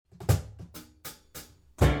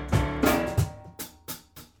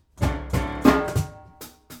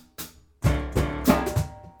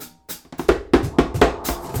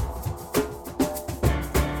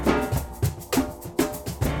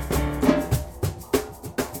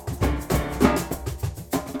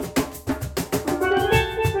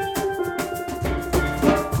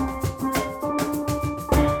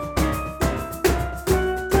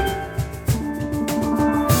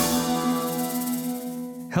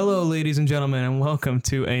Hello, ladies and gentlemen, and welcome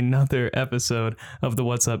to another episode of the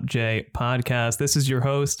What's Up, Jay podcast. This is your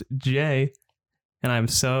host, Jay, and I'm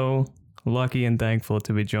so lucky and thankful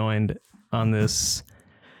to be joined on this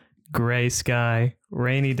gray sky,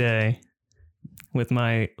 rainy day with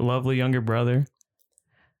my lovely younger brother,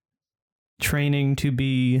 training to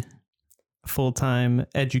be a full-time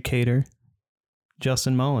educator,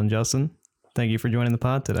 Justin Mullen. Justin, thank you for joining the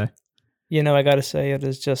pod today. You know, I gotta say, it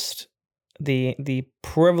is just the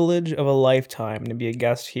privilege of a lifetime to be a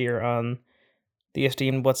guest here on the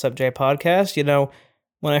esteemed What's Up Jay podcast. You know,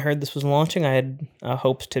 when I heard this was launching, I had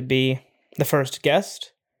hoped to be the first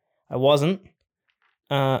guest. I wasn't.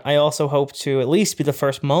 I also hoped to at least be the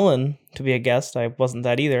first Mullen to be a guest. I wasn't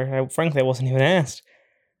that either. Frankly, I wasn't even asked.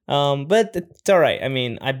 But it's all right. I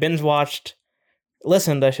mean, I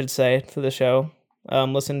listened, I should say, to the show.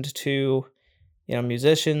 Listened to,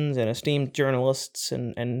 musicians and esteemed journalists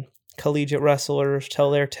and collegiate wrestlers tell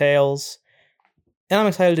their tales, and I'm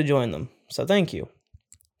excited to join them. So thank you.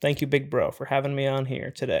 Thank you, Big Bro, for having me on here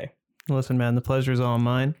today. Listen, man, the pleasure is all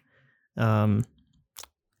mine. And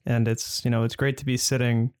it's great to be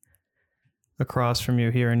sitting across from you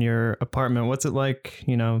here in your apartment. What's it like,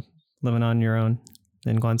 living on your own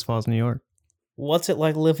in Glens Falls, New York? What's it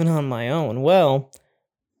like living on my own? Well,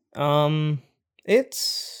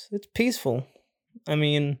 it's peaceful. I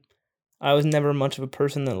mean, I was never much of a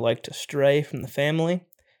person that liked to stray from the family,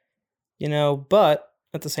 but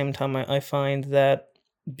at the same time, I find that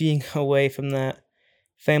being away from that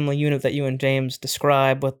family unit that you and James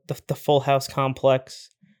describe with the Full House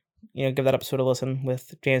complex, give that episode a listen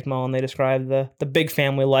with James Mullen. They describe the big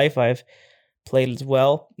family life I've played as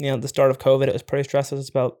well. At the start of COVID, it was pretty stressful. It's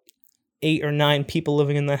about 8 or 9 people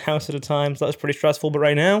living in the house at a time, so that was pretty stressful. But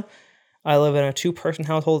right now, I live in a 2-person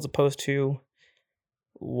household as opposed to,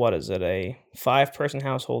 a 5-person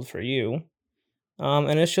household for you.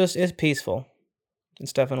 And it's peaceful.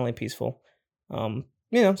 It's definitely peaceful.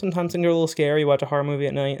 Sometimes things are a little scary. You watch a horror movie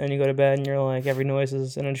at night and you go to bed and you're like, every noise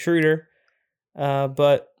is an intruder.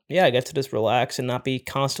 But yeah, I get to just relax and not be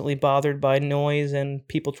constantly bothered by noise and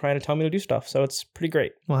people trying to tell me to do stuff. So it's pretty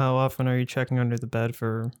great. Well, how often are you checking under the bed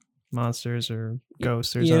for monsters or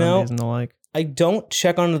ghosts or zombies and the like? I don't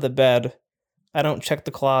check under the bed. I don't check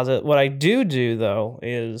the closet. What I do though,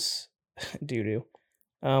 is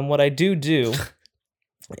what I do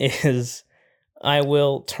is I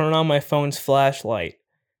will turn on my phone's flashlight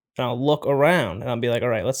and I'll look around and I'll be like, all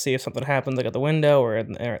right, let's see if something happens like at the window or at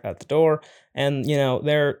the door. And,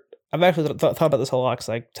 I've actually thought about this a lot because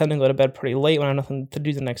I tend to go to bed pretty late when I have nothing to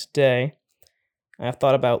do the next day. I've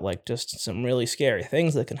thought about just some really scary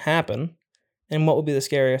things that can happen. And what would be the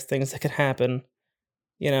scariest things that could happen?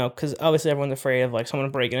 Because obviously everyone's afraid of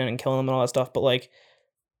someone breaking in and killing them and all that stuff. But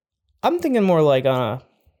I'm thinking more on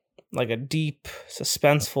a deep,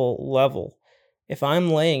 suspenseful level. If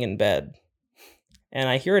I'm laying in bed and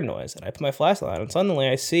I hear a noise and I put my flashlight on and suddenly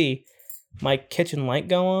I see my kitchen light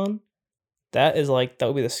go on, that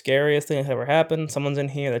would be the scariest thing that's ever happened. Someone's in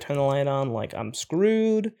here, they turn the light on, I'm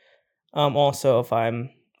screwed. Also, if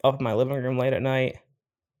I'm up in my living room late at night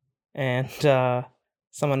and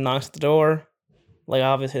someone knocks at the door,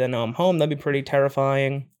 obviously they know I'm home, that'd be pretty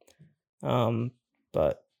terrifying.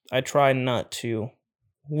 But I try not to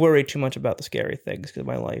worry too much about the scary things because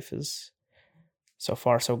my life is so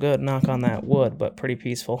far so good, knock on that wood, but pretty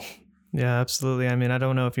peaceful. Yeah, absolutely. I mean, I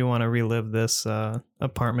don't know if you want to relive this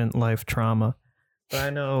apartment life trauma, but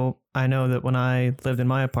I know that when I lived in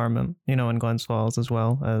my apartment, in Glens Falls as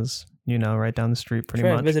well as, right down the street pretty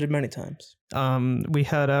much. I visited many times. We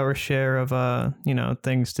had our share of,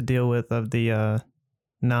 things to deal with of the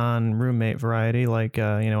non-roommate variety,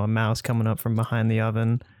 a mouse coming up from behind the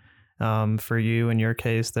oven. For you, in your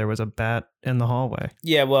case, there was a bat in the hallway.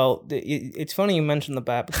 Yeah, well, it's funny you mentioned the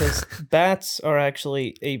bat because bats are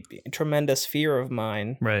actually a tremendous fear of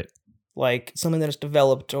mine. Right. Something that has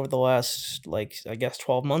developed over the last,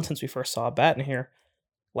 12 months since we first saw a bat in here.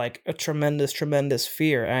 A tremendous, tremendous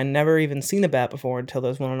fear. I never even seen a bat before until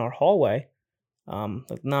there's one in our hallway.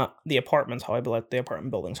 Not the apartment's hallway, but the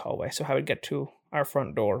apartment building's hallway. So how we'd get to our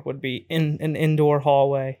front door would be in an indoor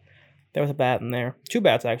hallway. There was a bat in there. 2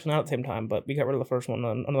 bats, actually, not at the same time, but we got rid of the first one,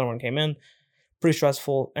 and another one came in. Pretty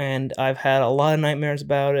stressful, and I've had a lot of nightmares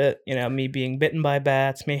about it. Me being bitten by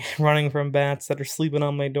bats, me running from bats that are sleeping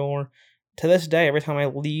on my door. To this day, every time I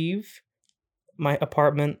leave my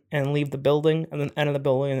apartment and leave the building, and then enter the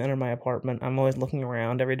building and enter my apartment, I'm always looking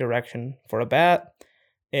around every direction for a bat.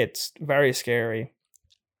 It's very scary.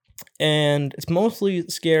 And it's mostly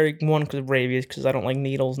scary, one, because of rabies, because I don't like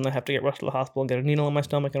needles, and I have to get rushed to the hospital and get a needle in my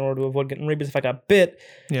stomach in order to avoid getting rabies if I got bit.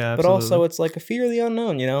 Yeah, absolutely. But also, it's a fear of the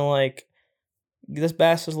unknown, this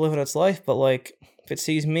bat's just living its life, but like if it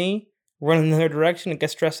sees me running in the other direction, it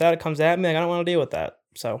gets stressed out, it comes at me, like, I don't want to deal with that.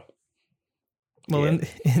 So Well, yeah.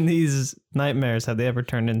 in these nightmares, have they ever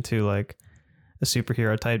turned into like a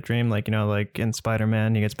superhero type dream? Like, you know, like in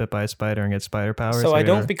Spider-Man, he gets bit by a spider and gets spider powers. So I Have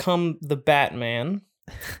you don't ever- become the Batman.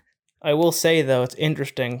 I will say though, it's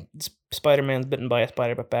interesting. Spider-Man's bitten by a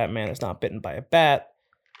spider, but Batman is not bitten by a bat.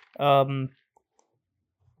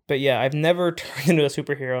 But yeah, I've never turned into a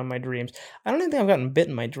superhero in my dreams. I don't even think I've gotten bit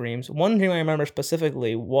in my dreams. One dream I remember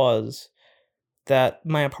specifically was that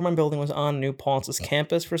my apartment building was on New Paltz's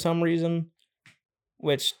campus for some reason,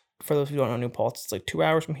 which, for those who don't know New Paltz, it's like 2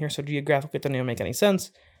 hours from here, so geographically it doesn't even make any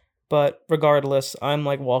sense. But regardless, I'm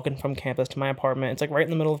like walking from campus to my apartment. It's like right in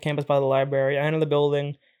the middle of campus by the library. I enter the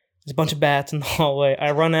building. There's a bunch of bats in the hallway.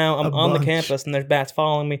 I run out. I'm on the bunch. campus, and there's bats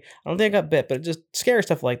following me. I don't think I got bit, but just scary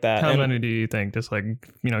stuff like that. How And many do you think? Just like,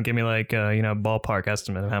 you know, give me like you know, ballpark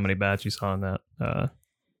estimate of how many bats you saw in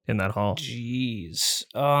that hall. Jeez.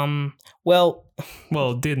 Well,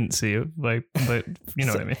 Well, didn't see it, like, but you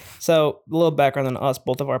know what I mean. so a little background on us.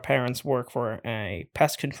 Both of our parents work for a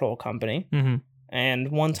pest control company. Mm-hmm.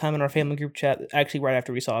 And one time in our family group chat, actually right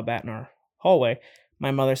after we saw a bat in our hallway,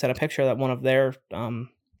 my mother sent a picture that one of their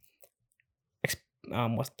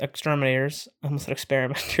exterminators, I almost said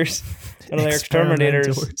experimenters, one of their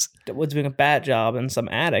exterminators was doing a bat job in some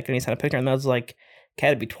attic, and he sent a picture, and that was like,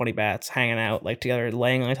 had to be 20 bats hanging out like together,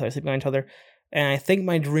 laying on each other, sleeping on each other. And I think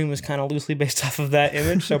my dream was kind of loosely based off of that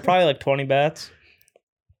image, so probably like 20 bats.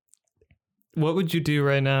 What would you do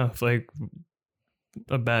right now if like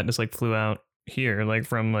a bat just like flew out here, like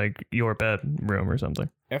from like your bedroom or something?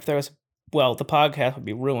 If there was, well, the podcast would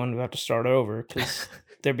be ruined. We'd have to start over because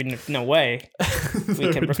there'd be no way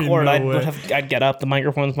we could record. I'd get up, the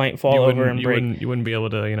microphones might fall over and break. You wouldn't be able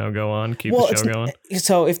to, you know, go on, keep the show going.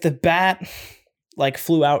 So if the bat like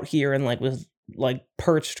flew out here and like was like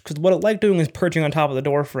perched, because what it liked doing is perching on top of the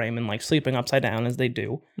door frame and like sleeping upside down as they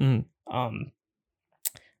do. Mm-hmm.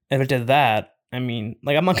 If it did that, I mean,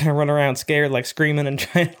 like, I'm not gonna run around scared, like screaming and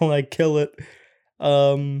trying to like kill it.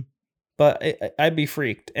 But I'd be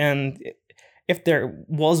freaked, and if there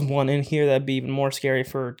was one in here, that'd be even more scary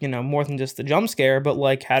for, you know, more than just the jump scare, but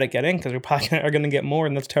like how to get in, because we're probably are gonna get more,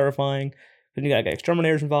 and that's terrifying. Then you gotta get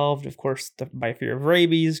exterminators involved. Of course, my fear of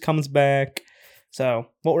rabies comes back. So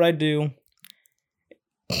what would I do?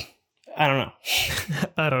 I don't know.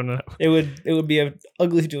 I don't know. It would be an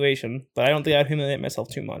ugly situation, but I don't think I'd humiliate myself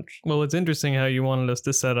too much. Well, it's interesting how you wanted us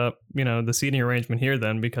to set up, you know, the seating arrangement here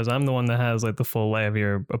then, because I'm the one that has like the full lay of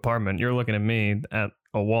your apartment. You're looking at me at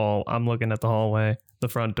a wall. I'm looking at the hallway, the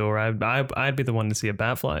front door. I'd be the one to see a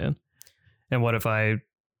bat fly in. And what if I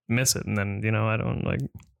miss it? And then, you know, I don't like,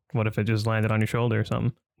 what if it just landed on your shoulder or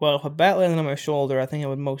something? Well, if a bat landed on my shoulder, I think it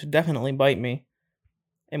would most definitely bite me.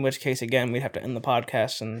 In which case, again, we'd have to end the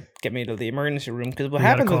podcast and get me to the emergency room. Because what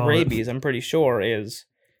happens with rabies, I'm pretty sure, is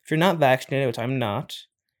if you're not vaccinated, which I'm not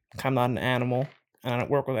an animal, and I don't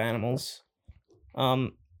work with animals,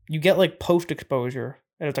 you get like post-exposure.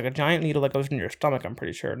 And it's like a giant needle that goes in your stomach, I'm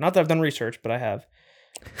pretty sure. Not that I've done research, but I have.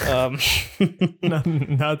 Not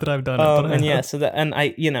that I've done it. But and yeah, so that, and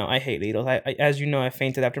I hate needles. I as you know, I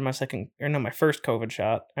fainted after my first COVID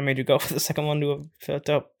shot. I made you go for the second one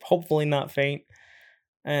to hopefully not faint.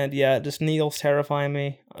 And yeah, just needles terrify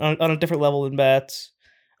me on a different level than bats.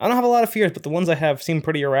 I don't have a lot of fears, but the ones I have seem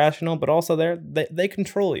pretty irrational, but also they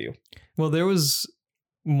control you. Well, there was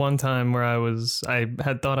one time where I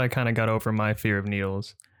had thought I kind of got over my fear of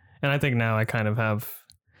needles. And I think now I kind of have,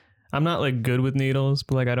 I'm not like good with needles,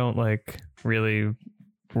 but like I don't like really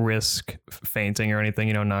risk fainting or anything,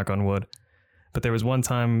 you know, knock on wood. But there was one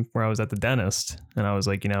time where I was at the dentist and I was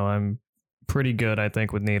like, you know, I'm pretty good, I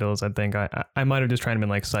think, with needles. I think I might have just tried to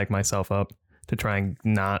like psych myself up to try and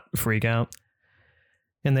not freak out.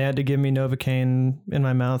 And they had to give me Novocaine in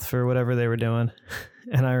my mouth for whatever they were doing.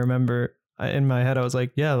 And I remember in my head, I was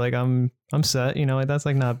like, yeah, like I'm set, you know, like that's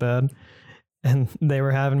like not bad. And they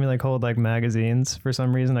were having me like hold like magazines for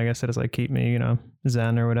some reason. I guess to just like keep me, you know,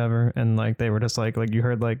 zen or whatever. And like they were just like you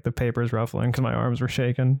heard like the papers ruffling because my arms were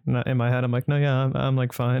shaking. And in my head, I'm like, no, yeah, I'm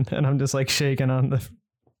like fine. And I'm just like shaking on the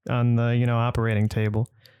you know, operating table.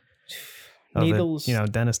 Needles, you know,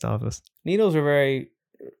 dentist office. Needles are very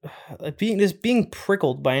being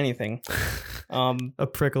prickled by anything. A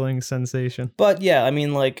prickling sensation. But yeah, I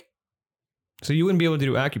mean, like, so you wouldn't be able to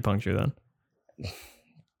do acupuncture then?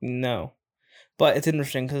 No. But it's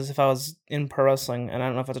interesting because if I was in pro wrestling, and I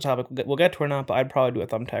don't know if that's a topic we'll get to or not, but I'd probably do a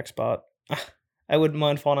thumbtack spot. I wouldn't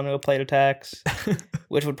mind falling into a plate of tacks.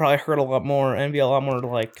 which would probably hurt a lot more and be a lot more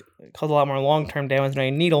like cause a lot more long-term damage than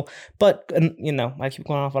a needle. But you know, I keep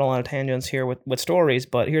going off on a lot of tangents here with stories.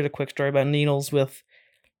 But here's a quick story about needles. With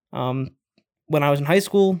when I was in high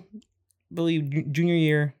school, I believe junior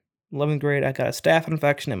year, 11th grade, I got a staph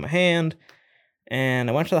infection in my hand, and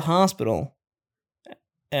I went to the hospital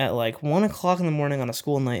at like 1 o'clock in the morning on a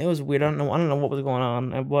school night. It was weird. I don't know what was going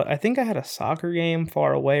on. I think I had a soccer game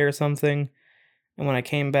far away or something. And when I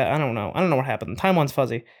came back, I don't know what happened. The timeline's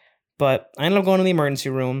fuzzy. But I ended up going to the emergency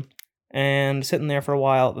room and sitting there for a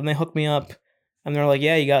while. Then they hooked me up, and they're like,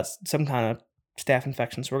 yeah, you got some kind of staph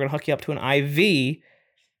infection, so we're going to hook you up to an IV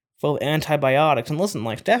full of antibiotics. And listen,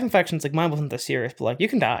 like, staph infections, like, mine wasn't that serious, but, like, you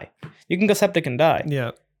can die. You can go septic and die.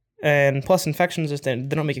 Yeah. And plus, infections just they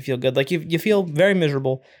don't make you feel good. Like, you feel very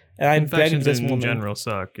miserable. And I begged this woman. In general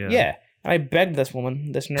suck, yeah. Yeah. I begged this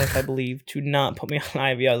woman, this nurse, I believe, to not put me on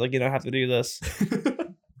IV. I was like, you don't have to do this.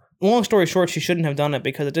 Long story short, she shouldn't have done it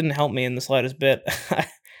because it didn't help me in the slightest bit. The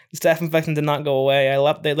staph infection did not go away.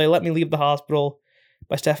 They let me leave the hospital.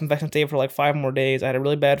 My staph infection stayed for like 5 more days. I had a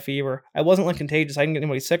really bad fever. I wasn't like contagious. I didn't get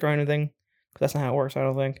anybody sick or anything. Because that's not how it works, I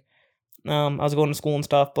don't think. I was going to school and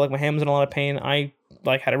stuff, but like my hand was in a lot of pain. I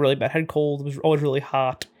like had a really bad head cold. It was always really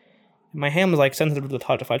hot. My hand was like sensitive to the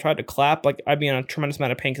touch. If I tried to clap, like I'd be in a tremendous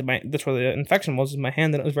amount of pain because that's where the infection was in my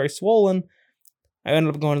hand, and it was very swollen. I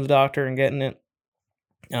ended up going to the doctor and getting it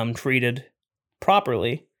treated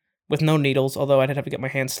properly with no needles, although I'd have to get my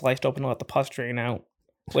hand sliced open to let the pus drain out,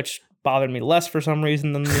 which bothered me less for some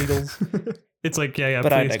reason than the needles. It's like, yeah,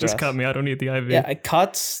 but please just cut me. I don't need the IV. Yeah,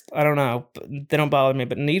 cuts, I don't know. They don't bother me,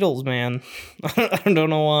 but needles, man, I don't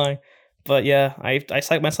know why. But yeah, I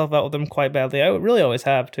psych myself out with them quite badly. I really always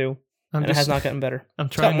have too. And it has not gotten better. I'm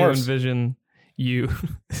trying to envision you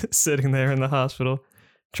sitting there in the hospital,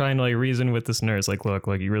 trying to like reason with this nurse, like, look,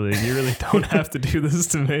 like you really don't have to do this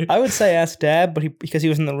to me. I would say ask Dad, but because he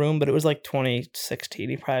was in the room, but it was like 2016.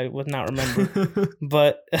 He probably would not remember.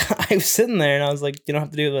 But I was sitting there and I was like, you don't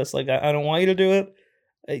have to do this. Like, I don't want you to do it.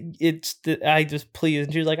 I just please.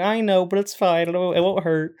 And she was like, I know, but it's fine. It won't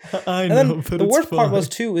hurt. I know, but the worst part was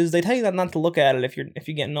too is they tell you that not to look at it if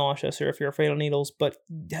you get nauseous or if you're afraid of needles, but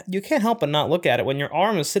you can't help but not look at it when your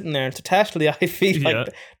arm is sitting there. It's attached to the IV.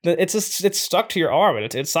 Like it's stuck to your arm and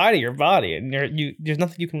it's side of your body, and there's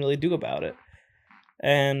nothing you can really do about it.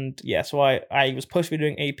 And yeah, so I was supposed to be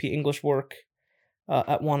doing AP English work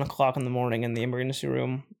at 1 o'clock in the morning in the emergency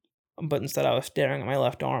room. But instead I was staring at my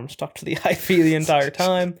left arm, stuck to the IV the entire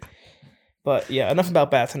time. But yeah, enough about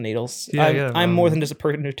bats and needles. I'm more than just a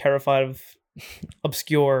person who's terrified of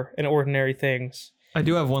obscure and ordinary things. I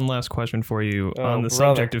do have one last question for you on the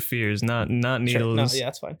subject of fears, not needles. Sure. No, yeah,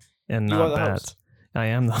 that's fine. And not bats. Host. I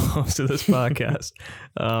am the host of this podcast,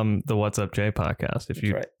 the What's Up Jay podcast, if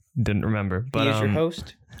you didn't remember. But he is your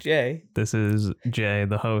host, Jay. This is Jay,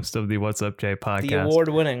 the host of the What's Up Jay podcast. The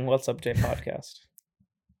award-winning What's Up Jay podcast.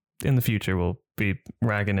 In the future, we'll be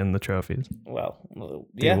ragging in the trophies. Well,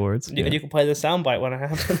 the awards. You can play the soundbite when it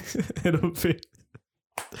happens. It'll be.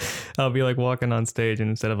 I'll be like walking on stage,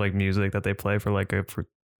 and instead of like music that they play for like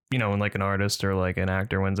when like an artist or like an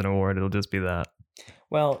actor wins an award, it'll just be that.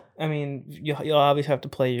 Well, I mean, you'll obviously have to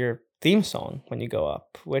play your theme song when you go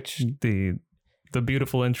up, which the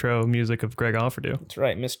beautiful intro music of Greg Offerdew. That's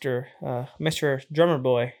right, Mr. Drummer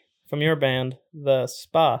Boy. From your band, The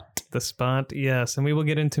Spot. The Spot, yes. And we will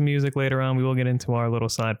get into music later on. We will get into our little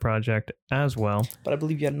side project as well. But I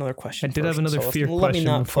believe you had another question. I did have another fear question. Let me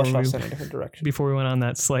not push us in a different direction. Before we went on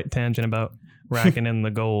that slight tangent about racking in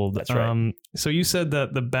the gold. That's right. So you said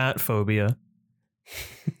that the bat phobia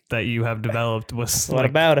that you have developed was what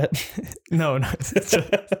about it? No,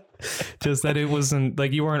 just that it wasn't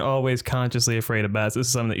like you weren't always consciously afraid of bats. This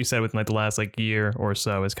is something that you said within like the last like year or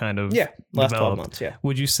so is kind of last 12 months. Yeah.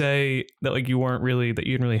 Would you that like you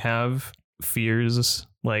didn't really have fears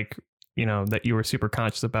like that you were super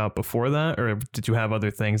conscious about before that, or did you have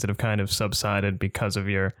other things that have kind of subsided because of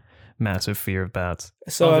your massive fear of bats?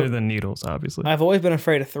 So other than needles, obviously. I've always been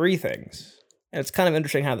afraid of 3 things. And it's kind of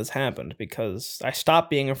interesting how this happened because I stopped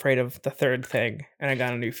being afraid of the third thing and I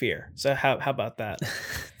got a new fear. So how about that?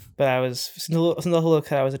 But I was, since a little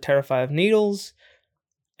kid, I was terrified of needles,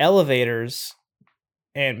 elevators,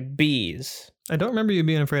 and bees. I don't remember you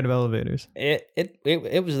being afraid of elevators.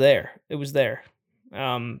 It was there. It was there.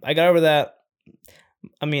 I got over that,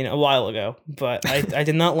 a while ago, but I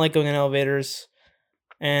did not like going in elevators,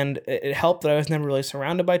 and it helped that I was never really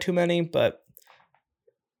surrounded by too many, but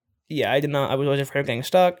yeah, I was always afraid of getting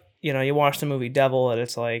stuck. You watch the movie Devil, and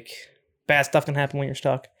it's like, bad stuff can happen when you're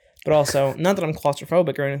stuck. But also, not that I'm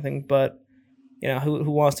claustrophobic or anything, but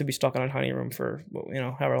who wants to be stuck in a tiny room for,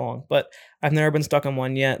 however long. But I've never been stuck in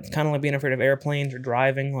one yet. It's kind of like being afraid of airplanes or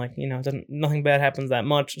driving. Like, nothing bad happens that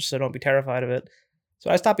much, so don't be terrified of it. So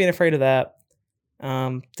I stopped being afraid of that.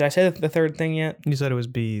 Did I say the third thing yet? You said it was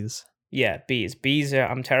bees. Yeah, bees. Bees,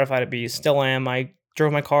 I'm terrified of bees. Still am. I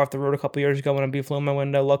drove my car off the road a couple years ago when a bee flew in my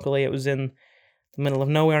window. Luckily, it was in the middle of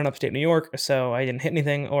nowhere in upstate New York, so I didn't hit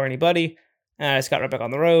anything or anybody. And I just got right back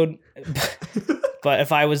on the road. But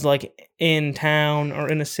if I was like in town or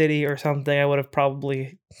in a city or something, I would have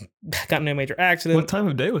probably gotten in a major accident. What time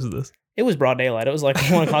of day was this? It was broad daylight. It was like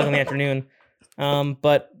 1 o'clock in the afternoon.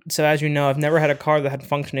 But so as you know, I've never had a car that had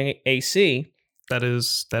functioning AC. That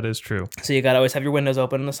is true. So you got to always have your windows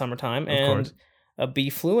open in the summertime. Of course. A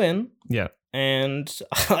bee flew in. Yeah. And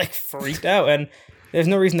I like freaked out. And there's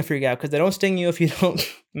no reason to freak out because they don't sting you if you don't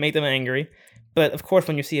make them angry. But of course,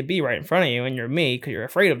 when you see a bee right in front of you and you're me, because you're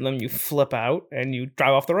afraid of them, you flip out and you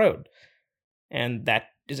drive off the road. And that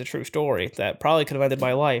is a true story that probably could have ended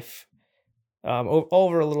my life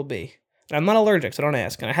over a little bee. And I'm not allergic, so don't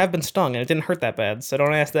ask. And I have been stung, and it didn't hurt that bad, so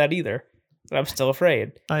don't ask that either. But I'm still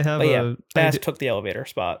afraid. Bass took the elevator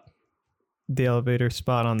spot. The elevator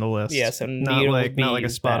spot on the list. Yes, and not like a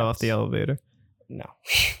spot off the elevator. No.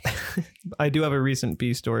 I do have a recent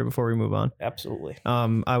bee story before we move on. Absolutely.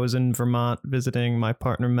 I was in Vermont visiting my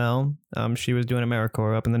partner Mel. She was doing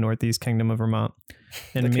AmeriCorps up in the Northeast Kingdom of Vermont.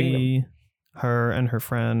 And her and her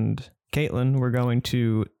friend Caitlin were going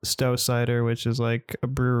to Stowe Cider, which is like a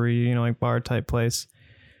brewery, like bar type place,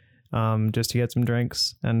 just to get some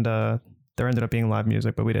drinks. And there ended up being live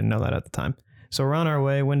music, but we didn't know that at the time. So we're on our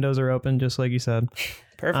way. Windows are open, just like you said.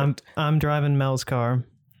 Perfect. I'm driving Mel's car.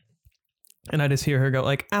 And I just hear her go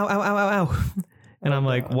like, ow, ow, ow, ow, ow. And I'm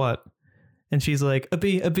like, what? And she's like, a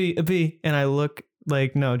bee, a bee, a bee. And I look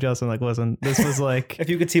like, no, Justin, like, listen, this was like. If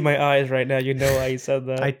you could see my eyes right now, you know why you said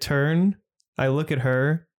that. I turn, I look at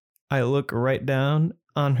her, I look right down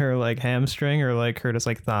on her like hamstring or like her just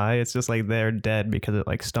like thigh. It's just like they're dead because it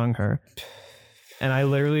like stung her. And I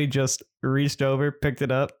literally just reached over, picked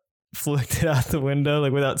it up, flicked it out the window,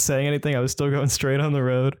 like without saying anything. I was still going straight on the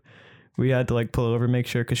road. We had to like pull over, make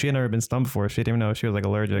sure, because she had never been stung before. She didn't even know she was like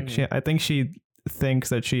allergic. I think she thinks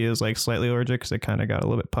that she is like slightly allergic because it kind of got a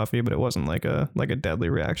little bit puffy, but it wasn't like a deadly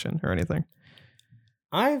reaction or anything.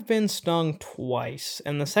 I've been stung twice,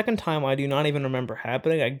 and the second time I do not even remember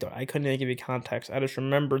happening. I couldn't even give you context. I just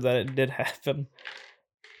remember that it did happen.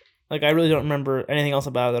 Like, I really don't remember anything else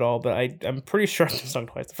about it at all, but I'm pretty sure I've been stung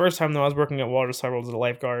twice. The first time, though, I was working at Waterside World as a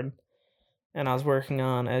lifeguard. And I was working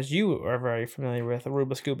on, as you are very familiar with,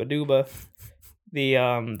 Aruba Scuba Duba,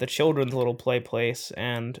 the children's little play place,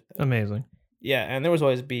 and amazing. Yeah, and there was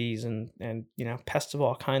always bees and pests of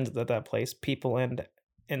all kinds at that place, people and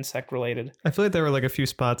insect related. I feel like there were like a few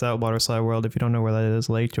spots out Waterside World. If you don't know where that is,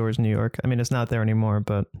 Lake George, New York. I mean, it's not there anymore,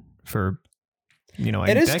 but for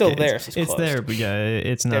it is still there. So it's there, but yeah,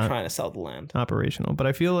 it's not. They're trying to sell the land. Operational, but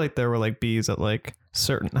I feel like there were like bees at like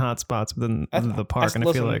certain hot spots within the park, and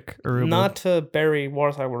I feel like Aruba. Not to bury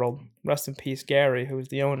Waterside World. Rest in peace, Gary, who was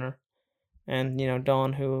the owner, and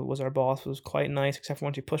Dawn, who was our boss, was quite nice, except for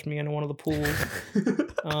when she pushed me into one of the pools.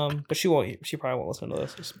 But she won't. She probably won't listen to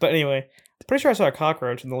this. But anyway, I'm pretty sure I saw a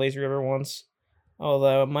cockroach in the lazy river once,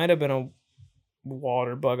 although it might have been a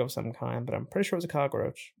water bug of some kind. But I'm pretty sure it was a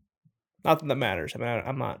cockroach. Not that matters. I mean,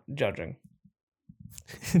 I'm not judging.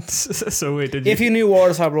 So wait, did you? If you knew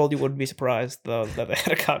Waterside World, you wouldn't be surprised though that they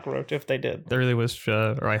had a cockroach. If they did, there really was,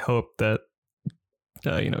 or I hope that,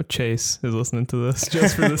 Chase is listening to this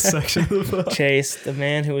just for this section of the book. Chase, the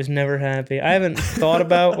man who was never happy. I haven't thought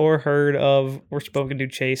about or heard of or spoken to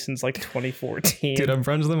Chase since like 2014. Dude, I'm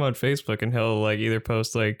friends with him on Facebook, and he'll like either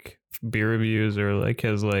post like beer reviews or like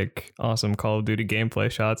his like awesome Call of Duty gameplay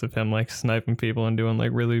shots of him like sniping people and doing like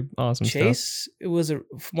really awesome stuff. Chase was, from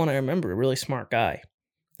what I remember, a really smart guy.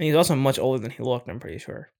 And he's also much older than he looked, I'm pretty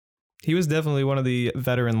sure. He was definitely one of the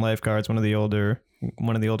veteran lifeguards, one of the older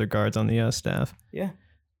guards on the staff. Yeah.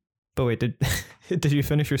 But wait, did you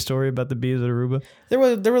finish your story about the bees at Aruba? There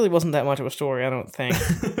really wasn't that much of a story, I don't think.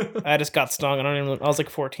 I just got stung. I was like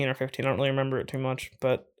 14 or 15. I don't really remember it too much,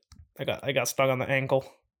 but I got stung on the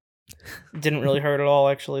ankle. It didn't really hurt at all,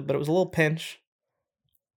 actually, but it was a little pinch.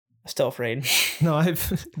 Still afraid. No,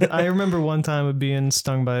 I remember one time of being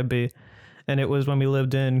stung by a bee, and it was when we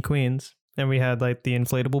lived in Queens, and we had like the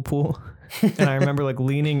inflatable pool, and I remember like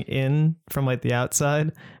leaning in from like the outside,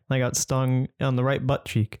 and I got stung on the right butt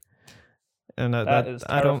cheek. And that is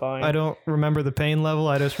terrifying. I don't remember the pain level.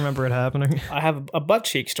 I just remember it happening. I have a butt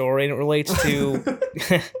cheek story, and it relates to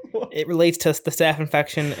the staph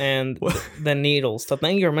infection and the needles. So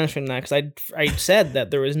thank you for mentioning that, because I said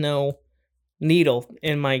that there was no needle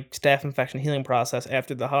in my staph infection healing process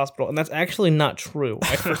after the hospital, and that's actually not true.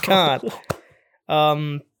 I forgot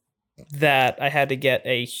that I had to get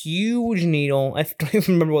a huge needle. I don't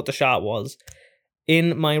even remember what the shot was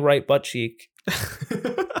in my right butt cheek.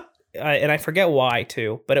 And I forget why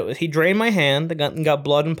too, but he drained my hand, got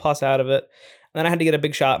blood and pus out of it, and then I had to get a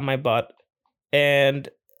big shot in my butt, and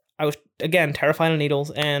I was again terrified of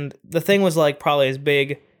needles, and the thing was like probably as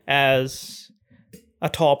big as a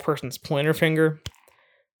tall person's pointer finger.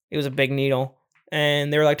 It was a big needle,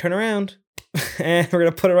 and they were like, "Turn around, and we're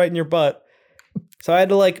gonna put it right in your butt." So I had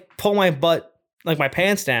to like pull my butt, like my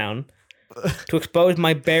pants down, to expose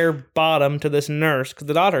my bare bottom to this nurse because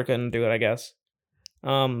the doctor couldn't do it, I guess.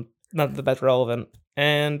 Not that that's relevant.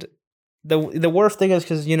 And the worst thing is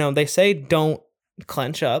because they say don't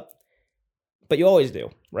clench up, but you always do,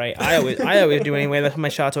 right? I always do anyway. That's why my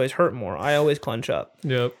shots always hurt more. I always clench up.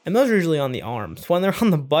 Yep. And those are usually on the arms. When they're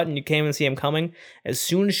on the butt and you can't even see them coming, as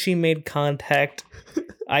soon as she made contact,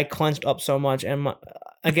 I clenched up so much. And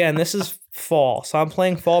again, this is fall, so I'm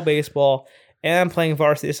playing fall baseball and I'm playing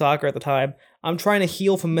varsity soccer at the time. I'm trying to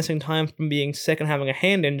heal from missing time from being sick and having a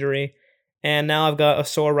hand injury. And now I've got a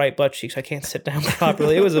sore right butt cheek, so I can't sit down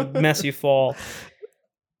properly. It was a messy fall.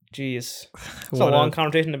 Jeez. It's a long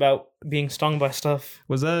conversation about being stung by stuff.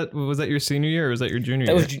 Was that your senior year or was that your junior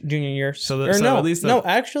year? That was junior year. No,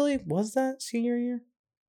 actually, was that senior year?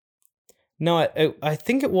 No, I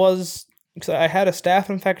think it was because I had a staph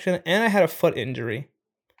infection and I had a foot injury.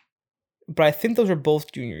 But I think those were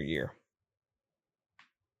both junior year.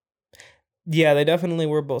 Yeah, they definitely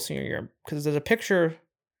were both senior year. Because there's a picture...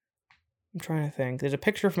 I'm trying to think. There's a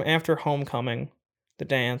picture from after homecoming, the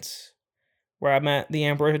dance, where I'm at the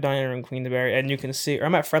Ambrosia Diner in Queensbury, and you can see, or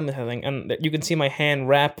I'm at Friendly, I think, and you can see my hand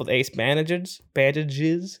wrapped with ace bandages.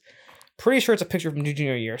 Pretty sure it's a picture from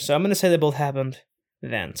junior year, so I'm going to say they both happened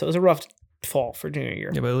then. So it was a rough fall for junior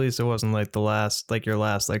year. Yeah, but at least it wasn't like your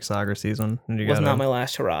last soccer season. It was not my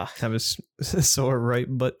last hurrah. Have a sore right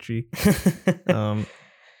butt cheek.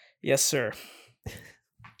 Yes, sir.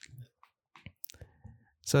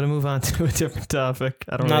 So to move on to a different topic,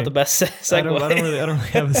 the best segue. I don't really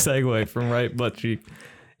have a segue from right butt cheek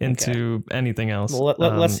into anything else. Well,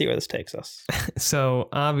 let's see where this takes us. So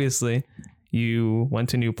obviously, you went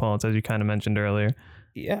to New Paltz, as you kind of mentioned earlier.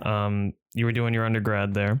 Yeah. You were doing your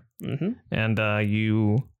undergrad there, and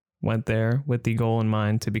you went there with the goal in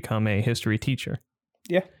mind to become a history teacher.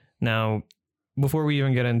 Yeah. Now, before we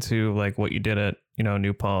even get into like what you did at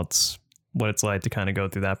New Paltz, what it's like to kind of go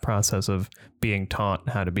through that process of being taught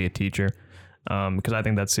how to be a teacher, because I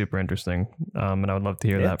think that's super interesting, and I would love to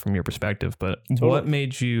hear that from your perspective. But what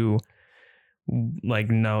made you like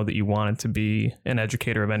know that you wanted to be an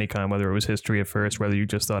educator of any kind, whether it was history at first, whether you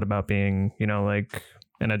just thought about being like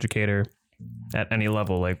an educator at any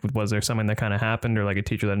level? Like, was there something that kind of happened, or like a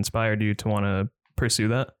teacher that inspired you to want to pursue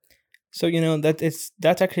that? So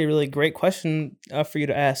that's actually a really great question for you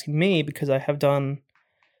to ask me, because I have done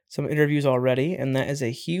some interviews already, and that is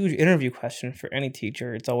a huge interview question for any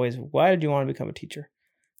teacher. It's always, why did you want to become a teacher?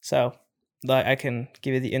 So I can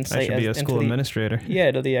give you the insight. I should be a school administrator.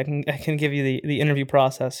 Yeah, I can give you the interview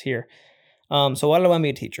process here. So why did I want to be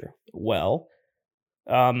a teacher? Well,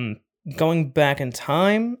 going back in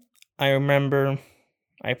time, I remember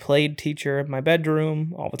I played teacher in my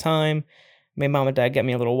bedroom all the time. My mom and dad get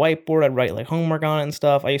me a little whiteboard. I'd write like homework on it and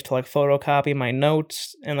stuff. I used to like photocopy my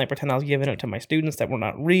notes and like pretend I was giving it to my students that were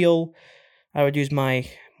not real. I would use my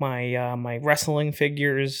wrestling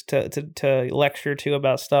figures to lecture to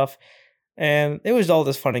about stuff, and it was all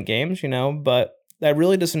this fun and games, But I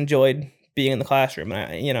really just enjoyed being in the classroom.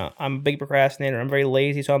 And I'm a big procrastinator. I'm very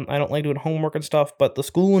lazy, so I don't like doing homework and stuff. But the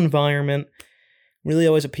school environment really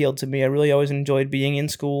always appealed to me. I really always enjoyed being in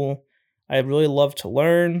school. I really loved to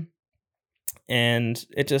learn. And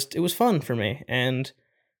it was fun for me. And,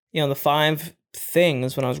 the 5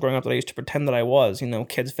 things when I was growing up that I used to pretend that I was,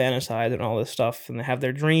 kids fantasize and all this stuff, and they have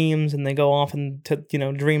their dreams and they go off into,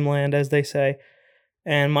 dreamland, as they say.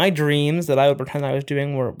 And my dreams that I would pretend I was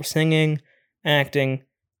doing were singing, acting,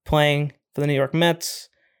 playing for the New York Mets,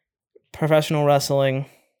 professional wrestling,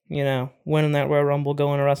 winning that Royal Rumble,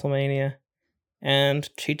 going to WrestleMania, and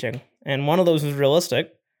teaching. And one of those was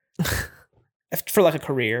realistic. For like a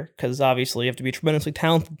career, because obviously you have to be tremendously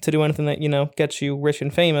talented to do anything that, gets you rich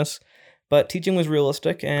and famous. But teaching was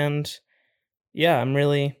realistic, and yeah, I'm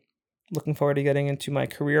really looking forward to getting into my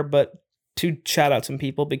career. But to shout out some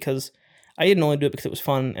people, because I didn't only do it because it was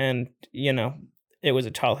fun and, it was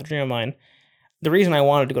a childhood dream of mine. The reason I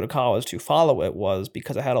wanted to go to college to follow it was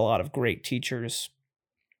because I had a lot of great teachers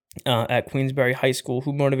at Queensbury High School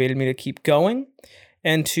who motivated me to keep going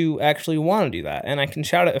and to actually want to do that. And I can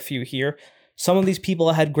shout out a few here. some of these people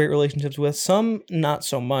I had great relationships with, some not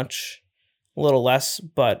so much, a little less,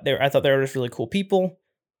 but I thought they were just really cool people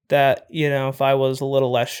that, you know, if I was a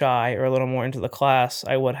little less shy or a little more into the class,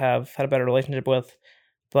 I would have had a better relationship with.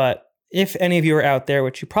 But if any of you are out there,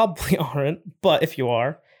 which you probably aren't, but if you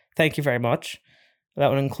are, thank you very much. That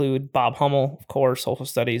would include Bob Hummel, of course, social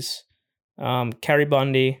studies, Carrie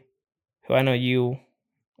Bundy, who I know you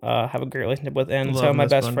have a great relationship with, and Love some of my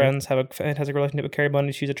Miss best Bundy. friends have a fantastic relationship with Carrie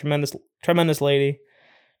Bundy. She's a tremendous, tremendous lady,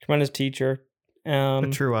 tremendous teacher. A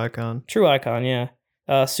true icon. True icon,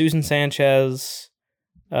 yeah. Susan Sanchez,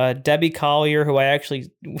 Debbie Collier,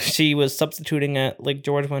 she was substituting at Lake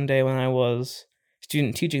George one day when I was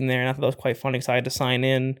student teaching there, and I thought that was quite funny because I had to sign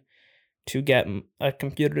in to get a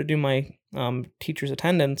computer to do my teacher's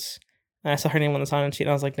attendance. And I saw her name on the sign-in sheet,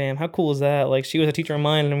 and I was like, damn, how cool is that? Like, she was a teacher of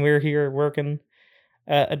mine, and we were here working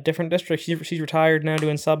at a different district. She's retired now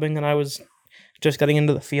doing subbing, and I was just getting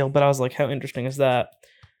into the field, but I was like, how interesting is that?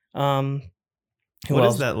 What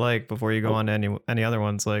is that like before you go on to any other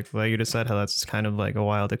ones? Like you just said how that's kind of like a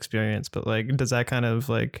wild experience, but like, does that kind of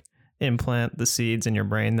like implant the seeds in your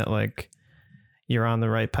brain that like you're on the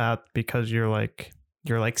right path because you're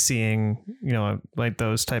seeing, you know, like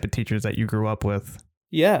those type of teachers that you grew up with?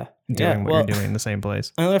 Yeah. Doing what you're doing in the same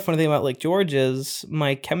place. Another funny thing about Lake George is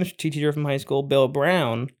my chemistry teacher from high school, Bill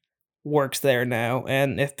Brown, works there now.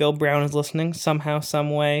 And if Bill Brown is listening somehow,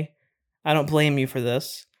 some way, I don't blame you for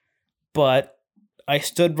this, but I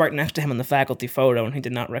stood right next to him in the faculty photo and he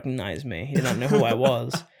did not recognize me. He did not know who I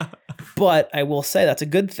was. But I will say that's a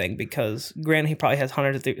good thing because, granted, he probably has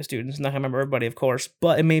hundreds of students. Not going to remember everybody, of course.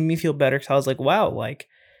 But it made me feel better because I was like, wow, like,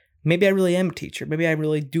 maybe I really am a teacher. Maybe I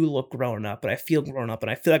really do look grown up, but I feel grown up.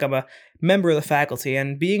 And I feel like I'm a member of the faculty.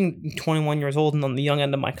 And being 21 years old and on the young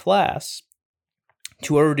end of my class,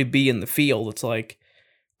 to already be in the field, it's like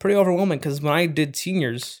pretty overwhelming. Because when I did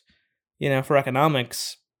seniors, you know, for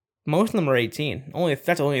economics, most of them are 18.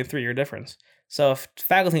 That's only a 3-year difference. So if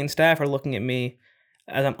faculty and staff are looking at me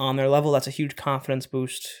as I'm on their level, that's a huge confidence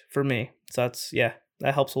boost for me. So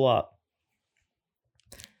that helps a lot.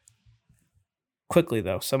 Quickly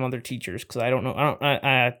though, some other teachers, because I don't want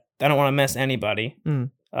to miss anybody. So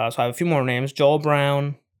I have a few more names: Joel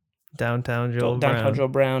Brown, Downtown Joel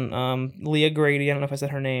Brown, Leah Grady. I don't know if I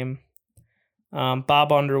said her name.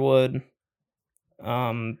 Bob Underwood,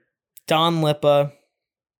 Don Lippa,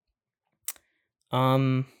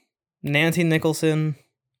 Nancy Nicholson,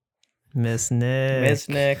 Miss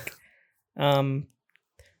Nick.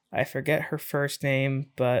 I forget her first name,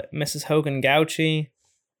 but Mrs. Hogan Gauchi,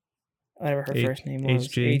 whatever her first name was,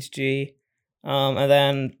 HG. And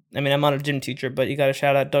then, I mean, I'm not a gym teacher, but you got to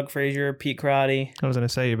shout out Doug Frazier, Pete Karate. I was going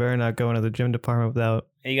to say, you better not go into the gym department without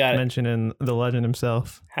mentioning the legend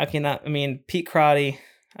himself. How can you not? I mean, Pete Karate,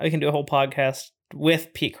 we can do a whole podcast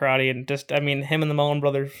with Pete Karate and just, I mean, him and the Mullen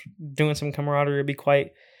brothers doing some camaraderie would be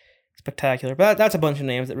quite spectacular. But that's a bunch of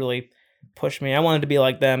names that really pushed me. I wanted to be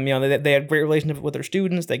like them. You know, they had great relationship with their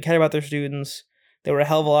students. They cared about their students. They were a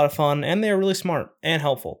hell of a lot of fun, and they were really smart and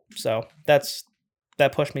helpful. So that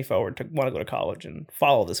pushed me forward to want to go to college and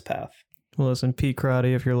follow this path. Well, listen, Pete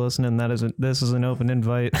Karate, if you're listening, this is an open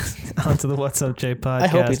invite onto the What's Up Jay podcast. I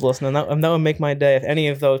hope he's listening. That would make my day if any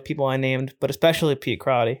of those people I named, but especially Pete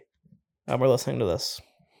Karate, were listening to this.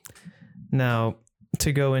 Now,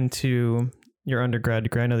 to go into your undergrad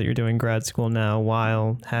degree, I know that you're doing grad school now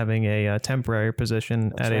while having a temporary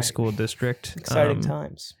position at a school district. Exciting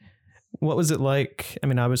times. What was it like? I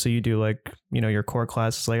mean, obviously you do like, you know, your core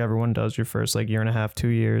classes like everyone does your first like year and a half, 2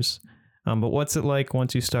 years. But what's it like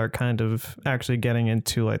once you start kind of actually getting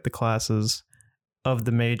into like the classes of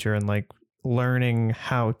the major and like learning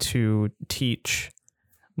how to teach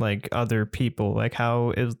like other people? Like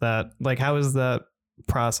how is that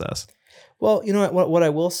process? Well, you know what I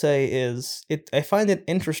will say is I find it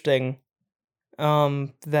interesting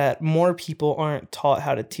that more people aren't taught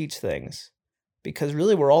how to teach things. Because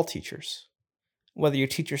really, we're all teachers. Whether you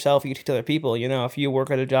teach yourself or you teach other people, you know, if you work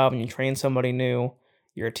at a job and you train somebody new,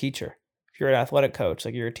 you're a teacher. If you're an athletic coach,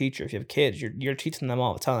 like you're a teacher. If you have kids, you're teaching them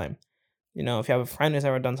all the time. You know, if you have a friend who's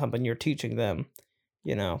ever done something, you're teaching them.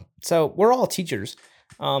 You know, so we're all teachers.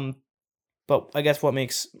 But I guess what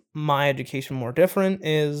makes my education more different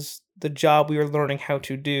is the job we are learning how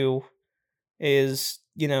to do is,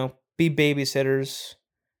 you know, be babysitters,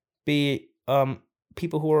 be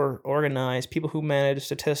people who are organized, people who manage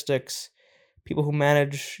statistics, people who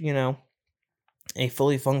manage, you know, a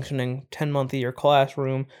fully functioning 10-month-a-year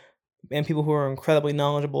classroom, and people who are incredibly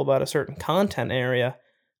knowledgeable about a certain content area.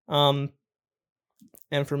 And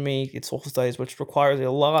for me, it's social studies, which requires a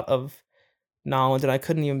lot of knowledge, and I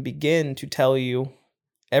couldn't even begin to tell you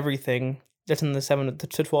everything that's in the 7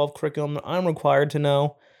 to 12 curriculum that I'm required to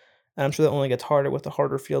know. And I'm sure that only gets harder with the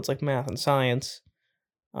harder fields like math and science.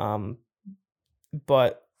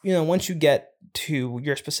 But, once you get to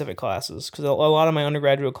your specific classes, because a lot of my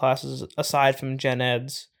undergraduate classes, aside from gen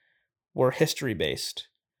eds, were history based,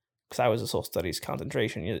 because I was a social studies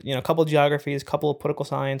concentration. A couple of geographies, a couple of political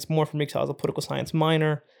science, more for me because I was a political science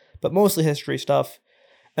minor, but mostly history stuff.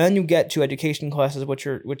 And then you get to education classes, which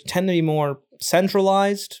tend to be more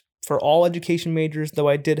centralized for all education majors, though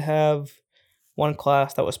I did have one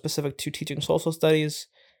class that was specific to teaching social studies.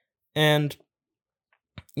 And,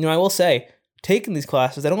 I will say, taking these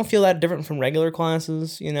classes, I don't feel that different from regular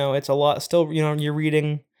classes. It's a lot, still, you're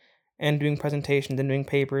reading and doing presentations and doing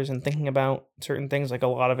papers and thinking about certain things. Like a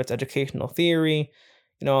lot of it's educational theory.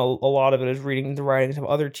 A lot of it is reading the writings of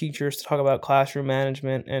other teachers to talk about classroom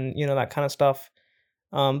management and, that kind of stuff.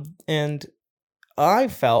 And I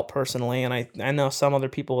felt personally, and I know some other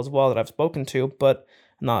people as well that I've spoken to, but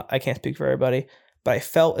I can't speak for everybody, but I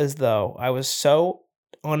felt as though I was so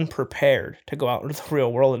unprepared to go out into the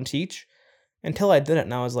real world and teach until I did it.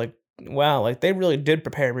 And I was like, wow, like they really did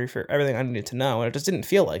prepare me for everything I needed to know. And it just didn't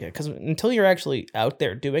feel like it, because until you're actually out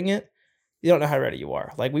there doing it, you don't know how ready you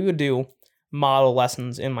are. Like we would do model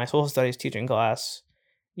lessons in my social studies teaching class,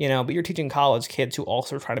 but you're teaching college kids who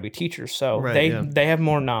also try to be teachers. So they have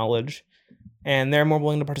more knowledge and they're more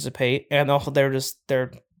willing to participate. And also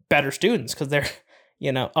they're better students because they're,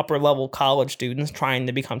 upper level college students trying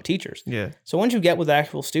to become teachers. Yeah. So once you get with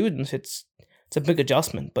actual students, it's a big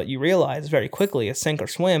adjustment, but you realize very quickly it's sink or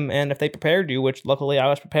swim. And if they prepared you, which luckily I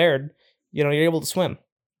was prepared, you're able to swim.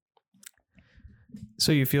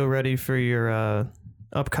 So you feel ready for your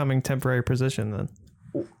upcoming temporary position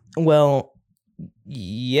then? Well,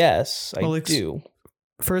 yes, I do.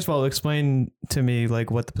 First of all, explain to me like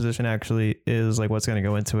what the position actually is, like what's going to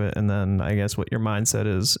go into it, and then I guess what your mindset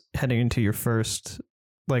is heading into your first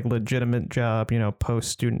like legitimate job, post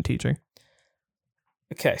student teaching.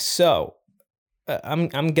 Okay, so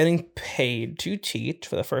I'm getting paid to teach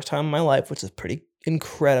for the first time in my life, which is pretty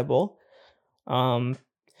incredible. I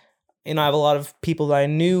have a lot of people that I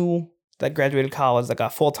knew that graduated college that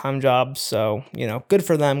got full-time jobs, so good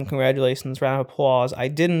for them. Congratulations, round of applause. I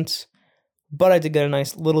didn't, but I did get a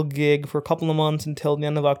nice little gig for a couple of months until the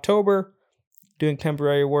end of October, doing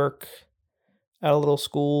temporary work at a little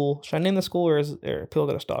school. Should I name the school, or are people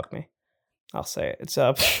gonna stalk me? I'll say it.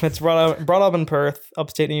 It's brought up in Perth,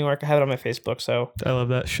 upstate New York. I have it on my Facebook. So I love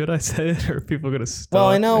that. Should I say it, or are people gonna stalk? Well,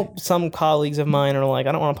 I know some colleagues of mine are like,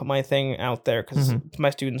 I don't want to put my thing out there because my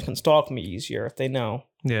students can stalk me easier if they know.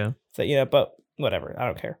 Yeah. But whatever. I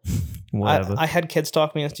don't care. Whatever. I had kids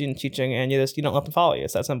stalk me in student teaching, and you don't let them follow you.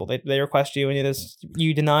 It's that simple. They request you, and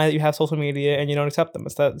you deny that you have social media, and you don't accept them.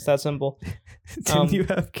 It's that simple. Didn't you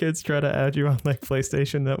have kids try to add you on like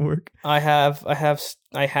PlayStation Network? I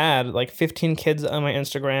had like 15 kids on my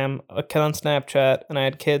Instagram, a kid on Snapchat, and I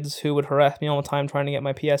had kids who would harass me all the time trying to get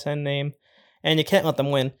my PSN name, and you can't let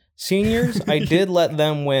them win. Seniors, I did let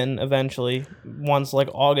them win eventually once like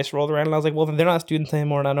August rolled around, and I was like, well, they're not students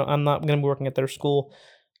anymore, and I'm not going to be working at their school.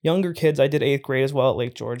 Younger kids, I did 8th grade as well at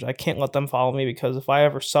Lake George. I can't let them follow me because if I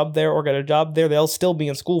ever sub there or get a job there, they'll still be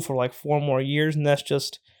in school for like 4 more years, and that's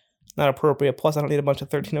just not appropriate. Plus, I don't need a bunch of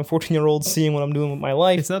 13 and 14-year-olds seeing what I'm doing with my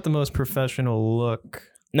life. It's not the most professional look.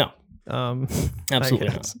 No. Absolutely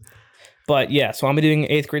not. But yeah, so I'm doing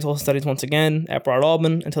 8th grade social studies once again at Broad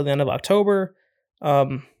Albin until the end of October.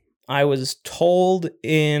 I was told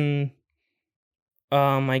in,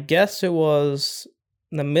 I guess it was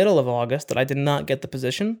in the middle of August that I did not get the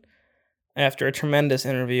position after a tremendous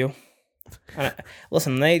interview.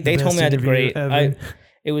 Listen, they told me I did great.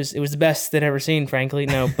 It was the best they'd ever seen, frankly.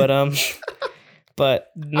 No, but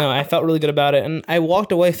no, I felt really good about it, and I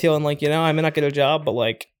walked away feeling like I may not get a job, but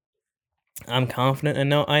like I'm confident,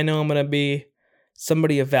 and I know I'm gonna be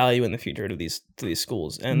somebody of value in the future to these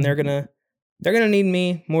schools, and they're gonna need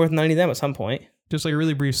me more than I need them at some point. Just like a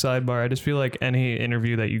really brief sidebar, I just feel like any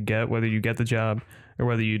interview that you get, whether you get the job or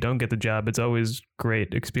whether you don't get the job, it's always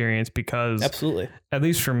great experience because absolutely, at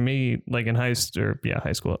least for me, like in high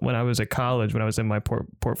school, when I was at college, when I was in my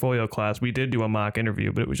portfolio class, we did do a mock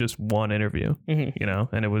interview, but it was just one interview,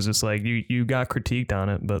 and it was just like you got critiqued on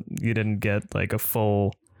it, but you didn't get like a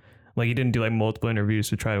full, like you didn't do like multiple interviews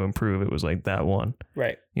to try to improve. It was like that one,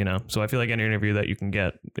 right? So I feel like any interview that you can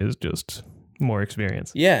get is just more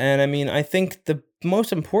experience. Yeah, and I mean, I think the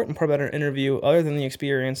most important part about an interview, other than the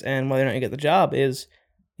experience and whether or not you get the job, is,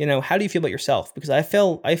 how do you feel about yourself? Because I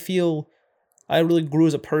feel I really grew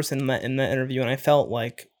as a person in that interview, and I felt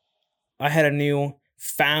like I had a new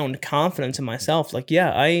found confidence in myself. Like,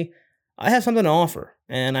 yeah, I have something to offer,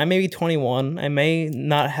 and I may be 21. I may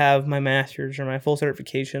not have my master's or my full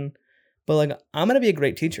certification, but like I'm gonna be a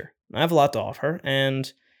great teacher. I have a lot to offer,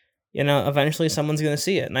 and eventually someone's gonna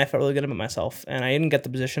see it. And I felt really good about myself, and I didn't get the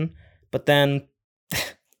position, but then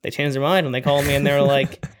they changed their mind and they called me and they were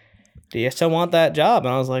like, "Do you still want that job?"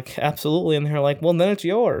 And I was like, "Absolutely." And they're like, "Well, then it's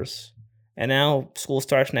yours." And now school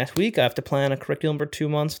starts next week. I have to plan a curriculum for 2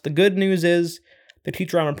 months. The good news is the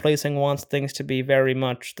teacher I'm replacing wants things to be very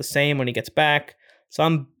much the same when he gets back. So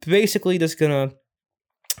I'm basically just going to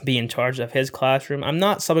be in charge of his classroom. I'm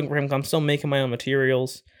not subbing for him. I'm still making my own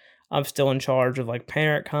materials. I'm still in charge of like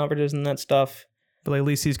parent conferences and that stuff. But at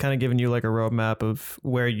least he's kind of giving you like a roadmap of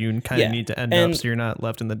where you kind of need to end up so you're not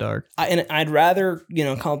left in the dark. And I'd rather,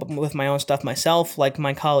 come up with my own stuff myself, like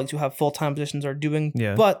my colleagues who have full-time positions are doing.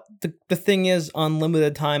 Yeah. But the thing is,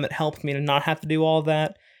 unlimited time, it helped me to not have to do all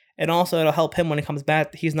that. And also it'll help him when he comes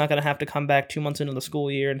back. He's not going to have to come back 2 months into the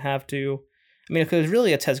school year and have to, because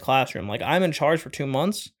really it's his classroom. Like I'm in charge for 2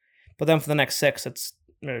 months, but then for the next 6,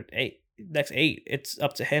 next 8, it's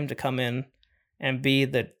up to him to come in and be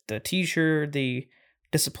the teacher, the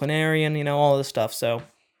disciplinarian, all this stuff. So,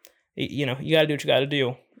 you got to do what you got to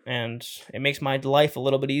do. And it makes my life a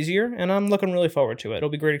little bit easier. And I'm looking really forward to it. It'll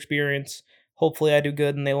be a great experience. Hopefully I do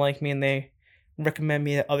good and they like me and they recommend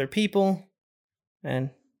me to other people. And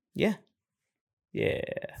yeah. Yeah.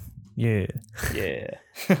 Yeah. Yeah.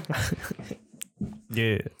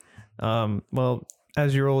 Yeah. Well,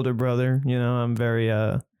 as your older brother, I'm very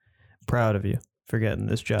proud of you for getting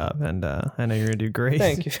this job, and I know you're gonna do great.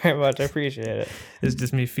 Thank you very much. I appreciate it. It's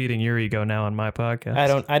just me feeding your ego now on my podcast.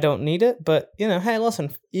 I don't need it, but hey,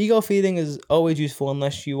 listen, ego feeding is always useful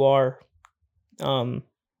unless you are I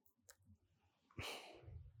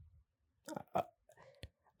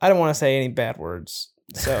don't want to say any bad words.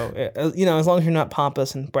 So, as long as you're not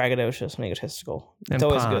pompous and braggadocious and egotistical, it's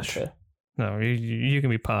always posh. good to. No, you can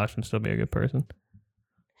be posh and still be a good person.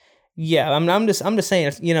 Yeah, I'm just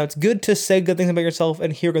saying, it's good to say good things about yourself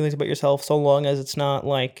and hear good things about yourself, so long as it's not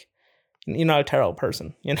like you're not a terrible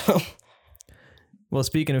person, Well,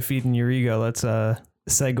 speaking of feeding your ego, let's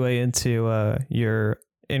segue into your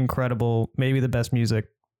incredible, maybe the best music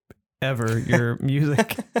ever, your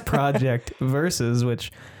music project Versus,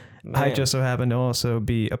 which I just so happen to also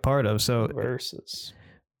be a part of. So Versus,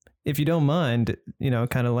 if you don't mind,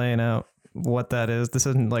 kind of laying out what that is. This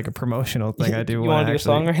isn't like a promotional thing I do. You want to do a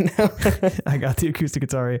song right now? I got the acoustic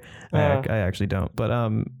guitar. I actually don't, but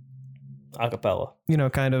acapella.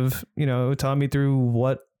 Kind of, talk me through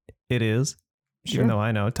what it is. Sure. Even though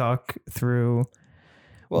I know, talk through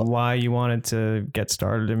why you wanted to get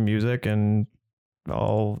started in music and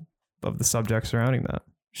all of the subjects surrounding that.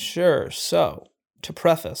 Sure. So, to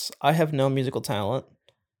preface, I have no musical talent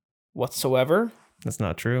whatsoever. That's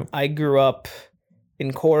not true. I grew up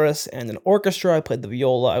in chorus and in orchestra. I played the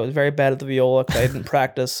viola. I was very bad at the viola because I didn't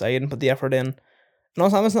practice. I didn't put the effort in. And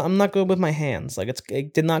also, I'm not good with my hands. Like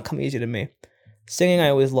it did not come easy to me. Singing, I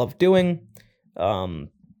always loved doing.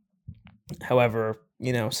 However,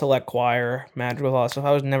 select choir, madrigal, all that stuff,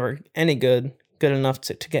 I was never any good enough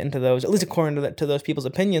to get into those, at least according to those people's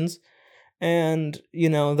opinions. And,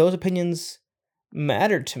 those opinions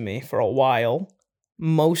mattered to me for a while,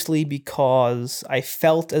 mostly because I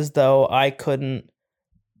felt as though I couldn't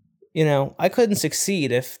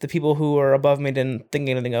succeed if the people who were above me didn't think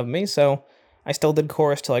anything of me. So I still did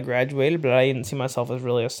chorus till I graduated, but I didn't see myself as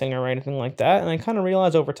really a singer or anything like that. And I kind of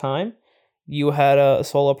realized over time, you had a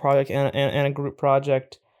solo project and a group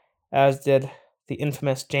project, as did the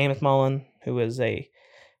infamous James Mullen, who is a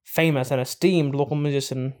famous and esteemed local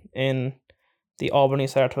musician in the Albany,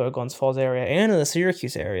 Saratoga, Glens Falls area and in the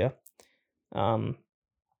Syracuse area. And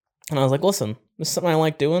I was like, listen, this is something I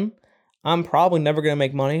like doing. I'm probably never going to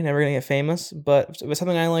make money, never going to get famous, but if it's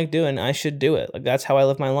something I like doing, I should do it. Like, that's how I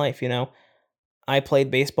live my life, I played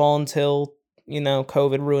baseball until,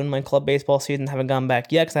 COVID ruined my club baseball season. Haven't gone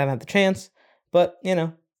back yet because I haven't had the chance. But,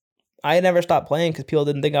 I never stopped playing because people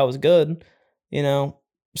didn't think I was good,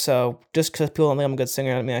 So just because people don't think I'm a good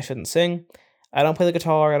singer doesn't mean I shouldn't sing. I don't play the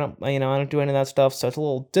guitar. I don't do any of that stuff. So it's a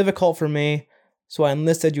little difficult for me. So I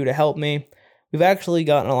enlisted you to help me. We've actually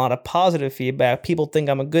gotten a lot of positive feedback. People think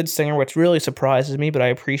I'm a good singer, which really surprises me, but I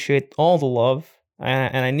appreciate all the love,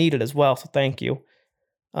 and I need it as well, so thank you.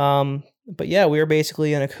 But yeah, we are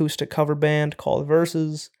basically an acoustic cover band called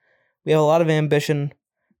Versus. We have a lot of ambition,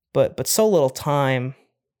 but so little time.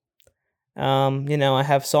 I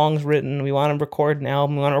have songs written. We want to record an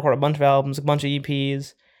album. We want to record a bunch of albums, a bunch of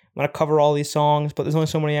EPs. We want to cover all these songs, but there's only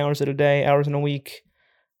so many hours in a day, hours in a week,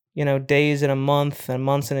 days in a month, and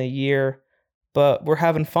months in a year. But we're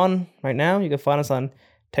having fun right now. You can find us on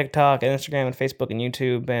TikTok and Instagram and Facebook and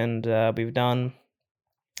YouTube. And we've done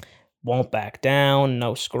Won't Back Down,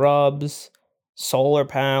 No Scrubs, Solar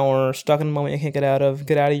Power, Stuck in the Moment You Can't Get Out of,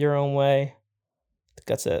 Get Out of Your Own Way.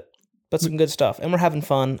 That's it. But some good stuff. And we're having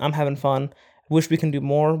fun. I'm having fun. Wish we can do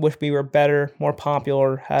more. Wish we were better, more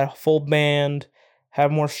popular, had a full band,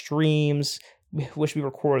 had more streams. Wish we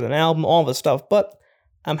recorded an album, all this stuff. But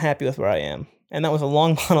I'm happy with where I am. And that was a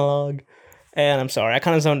long monologue. And I'm sorry. I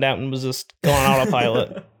kind of zoned out and was just going on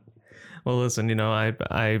autopilot. Well, listen,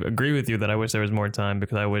 I agree with you that I wish there was more time,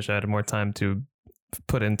 because I wish I had more time to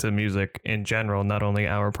put into music in general, not only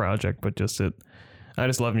our project, but just it. I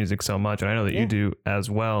just love music so much, and I know that you do as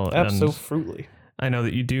well. Absolutely. And I know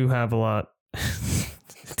that you do have a lot.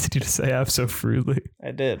 Did you just say absolutely?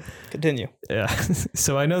 I did. Continue. Yeah.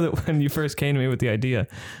 So I know that when you first came to me with the idea,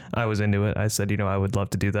 I was into it. I said, I would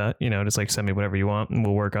love to do that. Just like send me whatever you want and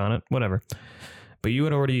we'll work on it, whatever. But you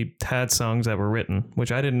had already had songs that were written,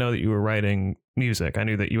 which I didn't know that you were writing music. I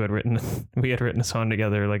knew that we had written a song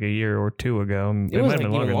together like a year or two ago. It might have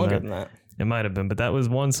been longer than that. It might have been, but that was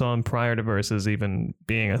one song prior to Versus even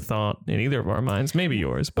being a thought in either of our minds, maybe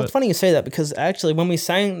yours. But it's funny you say that, because actually when we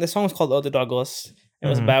sang, the song was called Ode to Douglas. It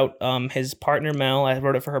was about his partner Mel. I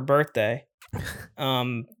wrote it for her birthday.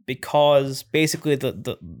 Because basically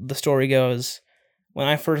the story goes, when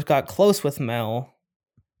I first got close with Mel,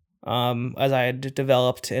 as I had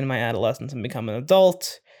developed in my adolescence and become an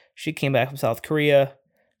adult, she came back from South Korea.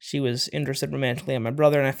 She was interested romantically in my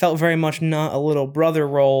brother, and I felt very much not a little brother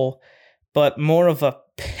role, but more of a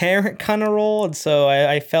parent kind of role. And so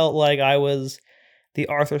I felt like I was the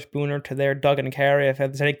Arthur Spooner to their Doug and Carrie. If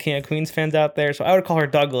there's any King of Queens fans out there, so I would call her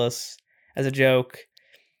Douglas as a joke.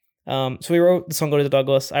 So we wrote the song "Go to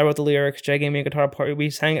Douglas." I wrote the lyrics. Jay gave me a guitar part. We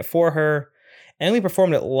sang it for her, and we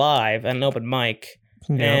performed it live at an open mic.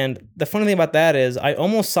 Yep. And the funny thing about that is, I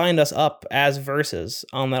almost signed us up as Versus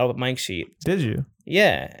on that open mic sheet. Did you?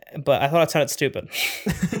 Yeah, but I thought it sounded stupid.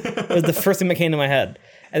 It was the first thing that came to my head.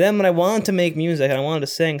 And then when I wanted to make music and I wanted to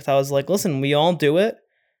sing, because I was like, listen, we all do it,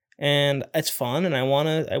 and it's fun, and I want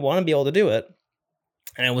to be able to do it.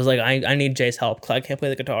 And I was like, I need Jay's help, because I can't play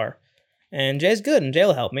the guitar. And Jay's good, and Jay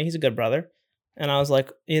will help me. He's a good brother. And I was like,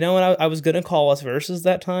 you know what? I was gonna call us Versus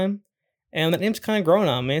that time, and that name's kind of grown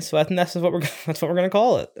on me. So I think that's what we're gonna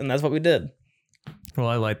call it, and that's what we did. Well,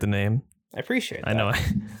 I like the name. I appreciate that.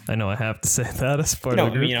 I know I have to say that as part of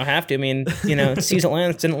the group. You don't have to. I mean, C's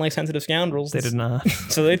Atlantis didn't like Sensitive Scoundrels. They did not.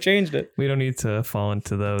 So they changed it. We don't need to fall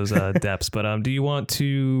into those depths. But do you want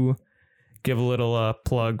to give a little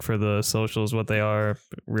plug for the socials, what they are,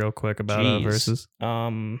 real quick about Versus?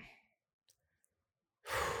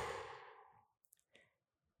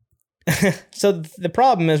 So the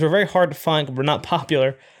problem is we're very hard to find because we're not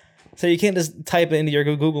popular. So you can't just type it into your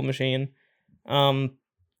Google machine.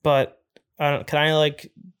 But can I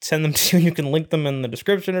send them to you? You can link them in the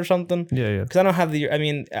description or something. Yeah. Because I don't have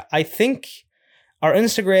I think our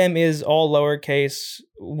Instagram is all lowercase.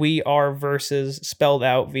 We are Versus spelled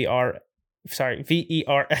out VERSUS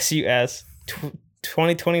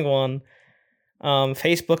 2021.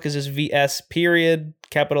 Facebook is just VS period,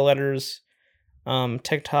 capital letters.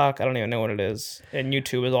 TikTok, I don't even know what it is, and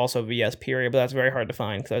YouTube is also VS period, but that's very hard to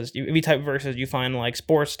find because if you type Versus, you find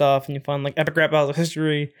sports stuff, and you find epic rap battles of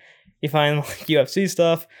history, you find UFC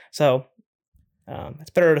stuff. So it's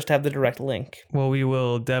better just to have the direct link. Well, we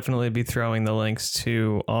will definitely be throwing the links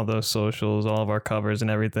to all those socials, all of our covers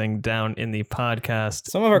and everything down in the podcast.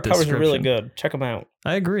 Some of our covers are really good. Check them out.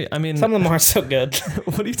 I agree. I mean, some of them aren't so good.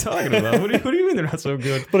 What are you talking about? What do you mean they're not so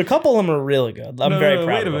good? But a couple of them are really good. I'm very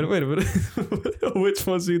proud of them. Wait a minute. Which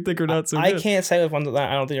ones do you think are not so good? I can't say which ones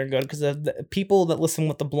that I don't think are good because the people that listen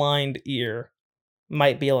with the blind ear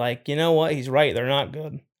might be like, you know what? He's right. They're not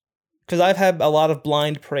good. Because I've had a lot of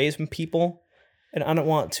blind praise from people, and I don't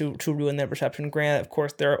want to ruin their perception. Granted, of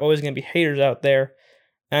course, there are always going to be haters out there,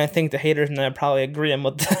 and I think the haters and I probably agree on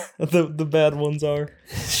what the bad ones are.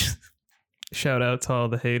 Shout out to all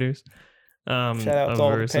the haters. Shout out to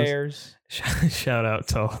all the pairs. Shout out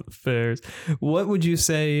to all the pairs. What would you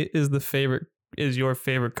say is your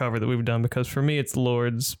favorite cover that we've done? Because for me, it's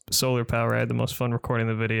Lord's Solar Power. I had the most fun recording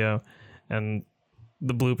the video and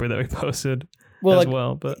the blooper that we posted as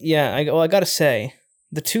well. But yeah, I gotta say,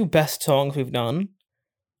 the two best songs we've done.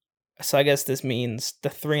 So I guess this means the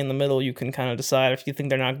three in the middle. You can kind of decide if you think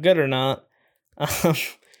they're not good or not.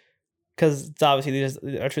 Because it's obviously these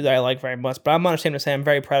are two that I like very much. But I'm not ashamed to say I'm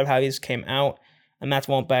very proud of how these came out. And that's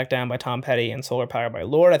Won't Back Down by Tom Petty and Solar Power by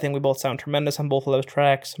Lorde. I think we both sound tremendous on both of those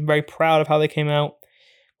tracks. I'm very proud of how they came out,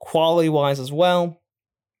 quality-wise as well.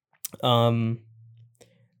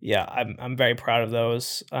 Yeah, I'm very proud of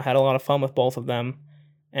those. I had a lot of fun with both of them.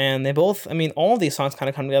 And they both, I mean, all of these songs kind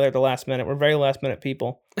of come together at the last minute. We're very last minute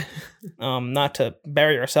people. Not to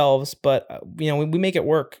bury ourselves, but, we make it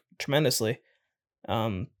work tremendously.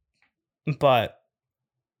 But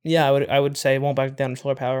yeah, I would say Won't Back Down and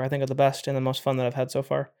Solar Power, I think, are the best and the most fun that I've had so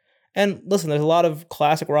far. And listen, there's a lot of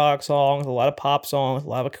classic rock songs, a lot of pop songs, a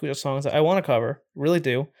lot of acoustic songs that I want to cover, really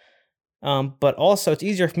do. But also, it's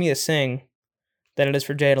easier for me to sing than it is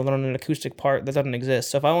for Jay to learn an acoustic part that doesn't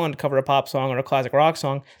exist. So if I wanted to cover a pop song or a classic rock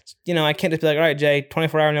song, I can't just be like, all right, Jay,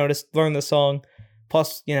 24-hour notice, learn this song.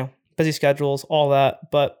 Plus, busy schedules, all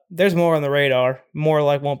that. But there's more on the radar, more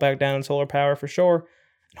like Won't Back Down and Solar Power for sure.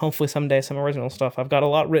 Hopefully someday some original stuff. I've got a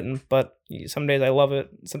lot written, but some days I love it.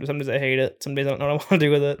 Some days I hate it. Some days I don't know what I want to do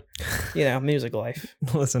with it. Music life.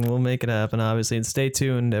 Listen, we'll make it happen, obviously. And stay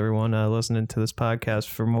tuned, everyone listening to this podcast,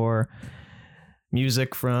 for more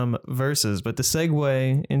music from Versus. But to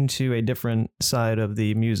segue into a different side of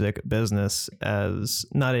the music business, as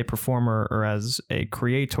not a performer or as a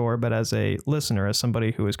creator, but as a listener, as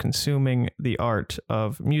somebody who is consuming the art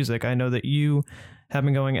of music, I know that you have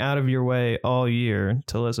been going out of your way all year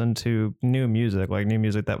to listen to new music, like new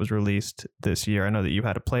music that was released this year. I know that you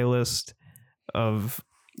had a playlist of,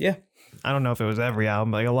 I don't know if it was every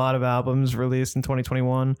album, like a lot of albums released in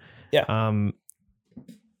 2021. Yeah.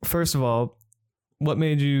 First of all, what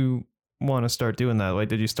made you want to start doing that? Like,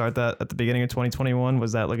 did you start that at the beginning of 2021?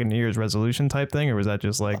 Was that like a New Year's resolution type thing, or was that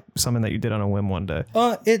just like something that you did on a whim one day?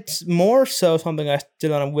 It's more so something I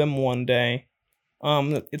did on a whim one day.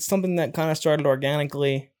 It's something that kind of started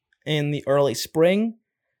organically in the early spring.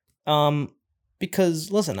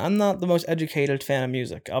 Because listen, I'm not the most educated fan of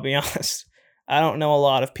music. I'll be honest. I don't know a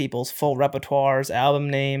lot of people's full repertoires,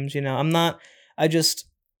 album names.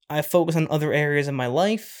 I focus on other areas of my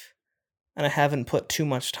life, and I haven't put too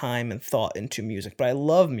much time and thought into music. But I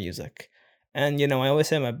love music, and I always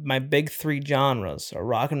say my big three genres are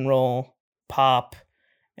rock and roll, pop,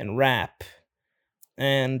 and rap.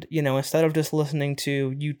 And, instead of just listening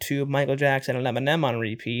to YouTube, Michael Jackson, and Eminem on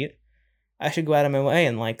repeat, I should go out of my way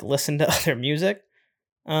and, listen to other music.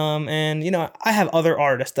 I have other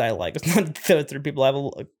artists that I like. It's not those three people. I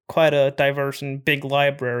have quite a diverse and big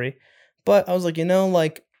library. But I was like,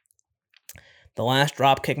 the last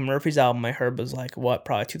Dropkick Murphys album I heard was,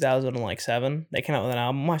 probably 2007. They came out with an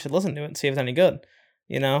album. I should listen to it and see if it's any good,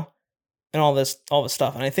 and all this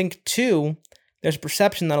stuff. And I think, too, there's a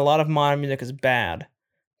perception that a lot of modern music is bad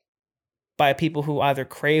by people who either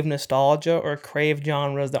crave nostalgia or crave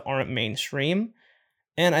genres that aren't mainstream.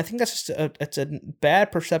 And I think that's just it's a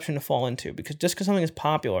bad perception to fall into, because just because something is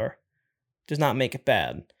popular does not make it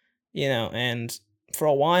bad, and for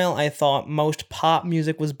a while I thought most pop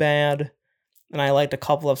music was bad, and I liked a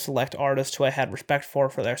couple of select artists who I had respect for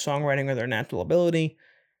their songwriting or their natural ability.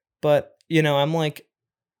 But, I'm like,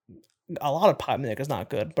 a lot of pop music is not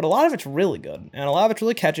good, but a lot of it's really good, and a lot of it's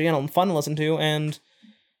really catchy and fun to listen to, and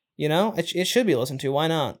it should be listened to. Why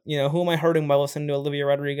not? Who am I hurting by listening to Olivia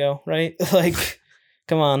Rodrigo, right?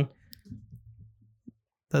 Come on.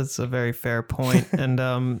 That's a very fair point.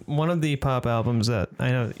 And one of the pop albums that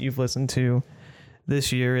I know that you've listened to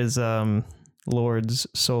this year is Lord's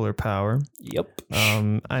Solar Power. Yep.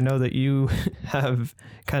 I know that you have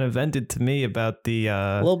kind of vented to me about the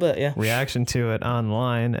a little bit, yeah, reaction to it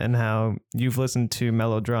online, and how you've listened to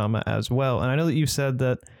Melodrama as well. And I know that you said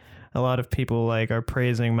that a lot of people are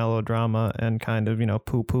praising Melodrama and kind of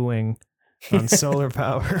poo-pooing on Solar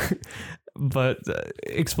Power. But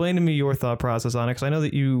explain to me your thought process on it, because I know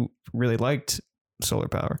that you really liked Solar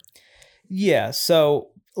Power. Yeah.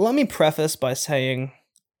 So let me preface by saying,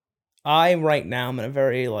 right now I'm in a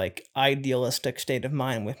very idealistic state of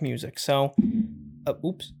mind with music. So,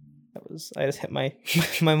 oops, I just hit my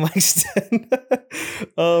mic stand. But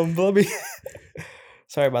let me,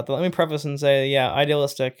 sorry about that. Let me preface and say, yeah,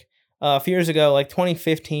 idealistic. A few years ago,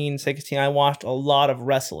 2015, 16, I watched a lot of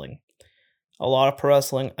wrestling, a lot of pro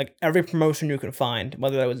wrestling, every promotion you could find,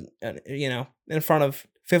 whether that was, in front of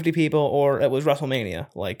 50 people or it was WrestleMania,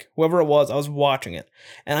 whoever it was, I was watching it,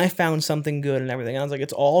 and I found something good and everything. And I was like,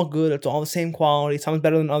 it's all good. It's all the same quality. Some's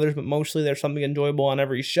better than others, but mostly there's something enjoyable on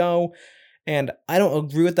every show. And I don't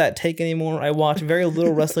agree with that take anymore. I watch very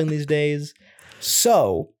little wrestling these days.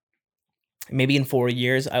 So maybe in 4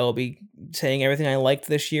 years, I will be saying everything I liked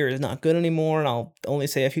this year is not good anymore, and I'll only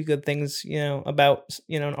say a few good things, about,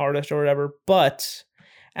 an artist or whatever. But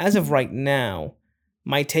as of right now,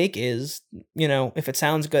 my take is, if it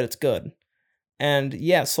sounds good, it's good. And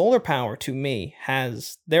yeah, Solar Power to me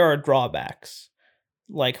there are drawbacks.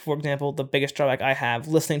 For example, the biggest drawback I have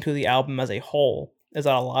listening to the album as a whole is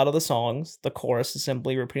that a lot of the songs, the chorus is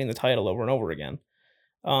simply repeating the title over and over again.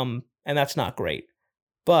 And that's not great.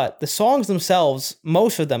 But the songs themselves,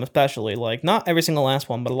 most of them especially, like not every single last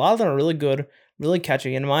one, but a lot of them are really good, really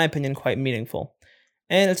catchy, and in my opinion, quite meaningful.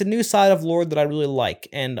 And it's a new side of Lorde that I really like.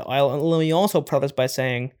 And let me also preface by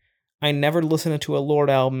saying I never listened to a Lorde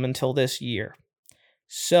album until this year.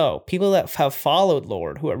 So people that have followed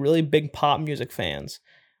Lorde, who are really big pop music fans,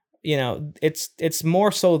 it's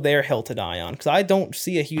more so their hill to die on, because I don't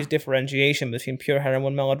see a huge differentiation between Pure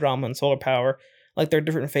Heroine, Melodrama, and Solar Power. Like, they're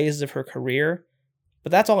different phases of her career,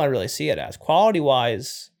 but that's all I really see it as.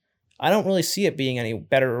 Quality-wise, I don't really see it being any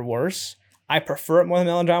better or worse. I prefer it more than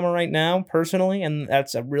Melodrama right now, personally, and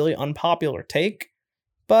that's a really unpopular take.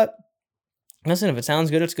 But listen, if it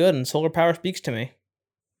sounds good, it's good, and Solar Power speaks to me.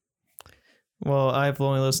 Well, I've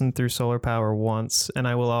only listened through Solar Power once, and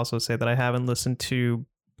I will also say that I haven't listened to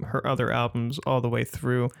her other albums all the way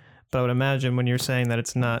through. But I would imagine when you're saying that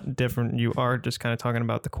it's not different, you are just kind of talking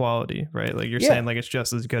about the quality, right? Like, you're saying like it's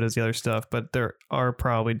just as good as the other stuff, but there are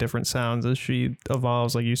probably different sounds as she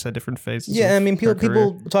evolves, like you said, different phases. Yeah, I mean,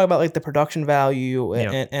 people talk about like the production value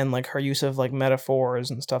and like her use of like metaphors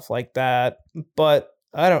and stuff like that. But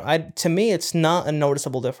to me, it's not a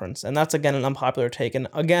noticeable difference, and that's again an unpopular take. And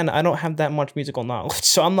again, I don't have that much musical knowledge,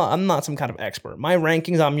 so I'm not some kind of expert. My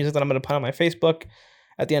rankings on music that I'm going to put on my Facebook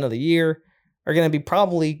at the end of the year are going to be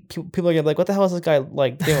probably, people are going to be like, what the hell is this guy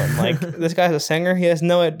like doing? Like, this guy's a singer. He has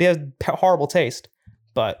horrible taste,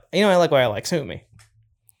 but I like what I like. Sue me.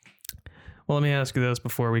 Well, let me ask you this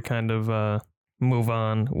before we kind of move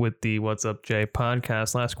on with the What's Up Jay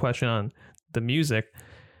podcast. Last question on the music.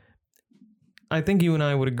 I think you and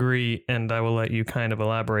I would agree, and I will let you kind of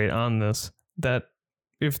elaborate on this, that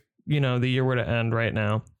if, the year were to end right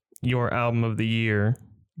now, your album of the year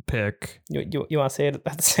pick. You want to say it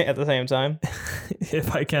at the same time?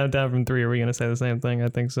 If I count down from 3, are we going to say the same thing? I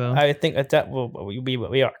think so. I think that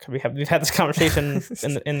we are. We've had this conversation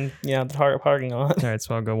in the Target parking lot. All right,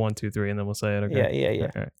 so I'll go 1, 2, 3, and then we'll say it. Okay. Yeah.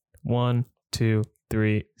 All right. 1, 2,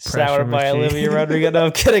 3. Sour by Olivia Rodrigo. No,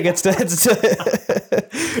 I'm kidding. It's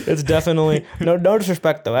definitely no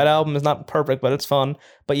disrespect though. That album is not perfect, but it's fun.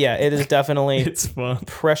 But yeah, it is definitely it's fun.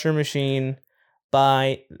 Pressure Machine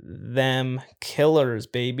by them Killers,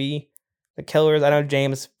 baby. The Killers. I know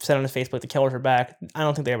James said on his Facebook the Killers are back. I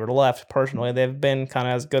don't think they ever left. Personally, they've been kind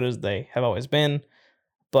of as good as they have always been.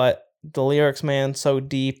 But the lyrics, man, so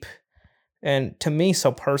deep, and to me,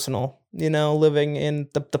 so personal. Living in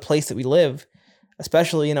the place that we live.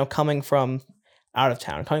 Especially, coming from out of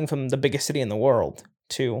town, coming from the biggest city in the world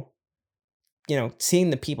to,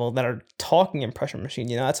 seeing the people that are talking in Pressure Machine,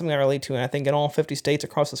 that's something I relate to. And I think in all 50 states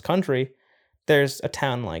across this country, there's a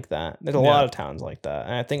town like that. There's a lot of towns like that.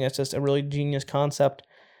 And I think it's just a really genius concept.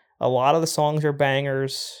 A lot of the songs are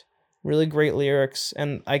bangers, really great lyrics.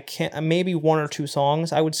 And maybe 1 or 2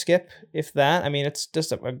 songs I would skip, if that. I mean, it's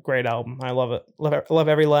just a great album. I love it. Love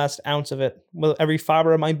every last ounce of it, with every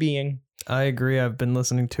fiber of my being. I agree. I've been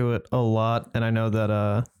listening to it a lot, and I know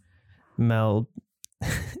that Mel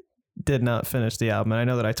did not finish the album, and I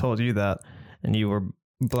know that I told you that, and you were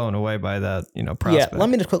blown away by that, prospect. Yeah, let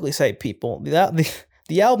me just quickly say, people,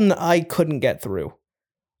 the album that I couldn't get through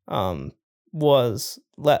was,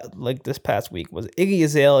 like this past week, was Iggy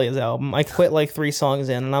Azalea's album. I quit like 3 songs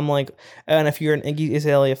in, and I'm like, and if you're an Iggy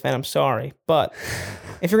Azalea fan, I'm sorry, but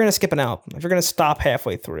if you're going to skip an album, if you're going to stop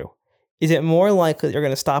halfway through, is it more likely that you're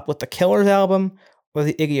going to stop with the Killers album or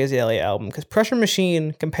the Iggy Azalea album? Because Pressure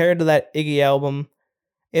Machine, compared to that Iggy album,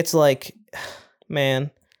 it's like,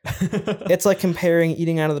 man, it's like comparing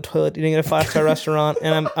eating out of the toilet, eating at a 5-star restaurant.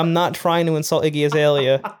 And I'm not trying to insult Iggy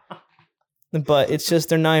Azalea, but it's just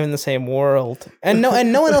they're not even in the same world. And no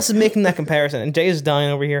one else is making that comparison. And Jay's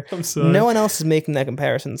dying over here. I'm sorry. No one else is making that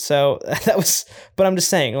comparison. So but I'm just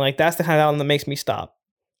saying, like, that's the kind of album that makes me stop.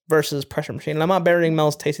 Versus Pressure Machine. And I'm not burying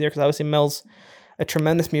Mel's taste either, because obviously Mel's a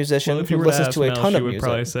tremendous musician who listens to a ton of music. She would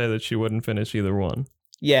probably say that she wouldn't finish either one.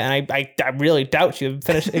 Yeah, and I really doubt she would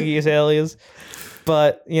finish Iggy Azalea's.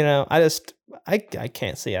 But, I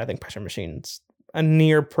can't see it. I think Pressure Machine's a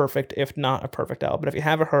near perfect, if not a perfect album. But if you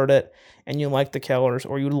haven't heard it and you like the Killers,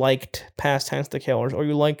 or you liked Past Tense the Killers, or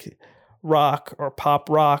you like rock or pop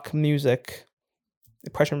rock music,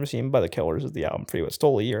 Pressure Machine by the Killers is the album for you. It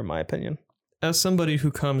stole a year, in my opinion. As somebody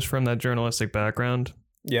who comes from that journalistic background,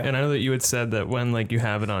 yeah, and I know that you had said that when like you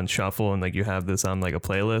have it on shuffle and like you have this on like a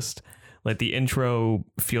playlist, like the intro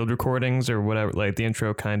field recordings or whatever, like the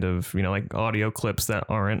intro kind of, like audio clips that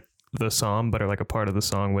aren't the song but are like a part of the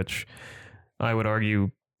song, which I would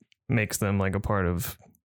argue makes them like a part of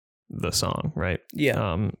the song, right?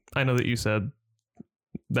 Yeah. I know that you said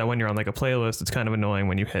that when you're on like a playlist, it's kind of annoying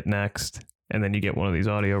when you hit next and then you get one of these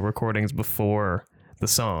audio recordings before the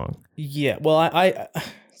song. Yeah, well, I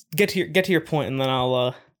get to your point, and then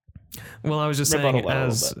I'll. Well, I was just saying, rebuttal that a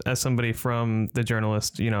little as somebody from the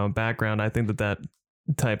journalist, background, I think that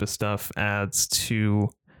type of stuff adds to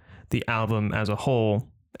the album as a whole.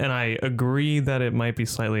 And I agree that it might be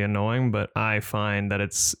slightly annoying, but I find that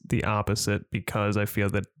it's the opposite because I feel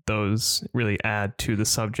that those really add to the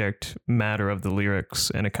subject matter of the lyrics,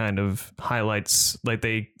 and it kind of highlights, like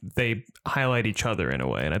they highlight each other in a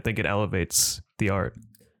way, and I think it elevates the art.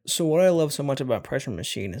 So what I love so much about Pressure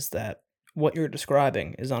Machine is that what you're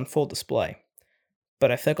describing is on full display.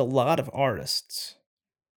 But I think a lot of artists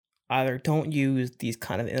either don't use these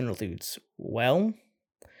kind of interludes well,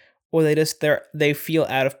 or they feel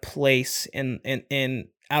out of place in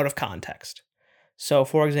out of context. So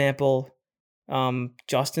for example,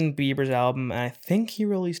 Justin Bieber's album, and I think he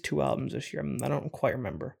released 2 albums this year. I don't quite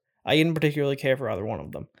remember. I didn't particularly care for either one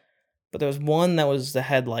of them. But there was one that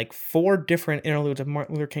had like 4 different interludes of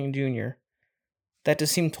Martin Luther King Jr. that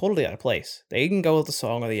just seemed totally out of place. They didn't go with the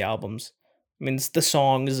song or the albums. I mean, it's the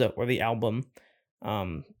songs or the album.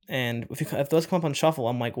 And if those come up on shuffle,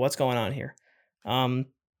 I'm like, what's going on here?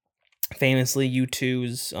 Famously,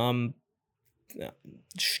 U2's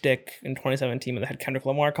shtick in 2017 when they had Kendrick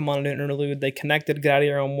Lamar come on an interlude. They connected Get Out of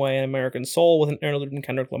Your Own Way and American Soul with an interlude from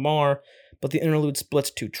Kendrick Lamar, but the interlude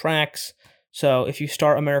splits 2 tracks. So if you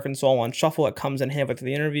start American Soul on shuffle, it comes in halfway through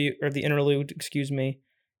the interlude,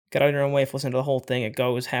 Get Out of Your Own Way, if you listen to the whole thing, it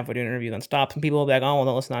goes halfway through the interview, then stops, and people will be like, oh, well,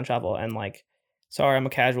 don't listen on shuffle. And like, sorry, I'm a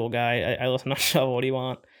casual guy. I listen on shuffle. What do you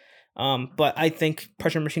want? But I think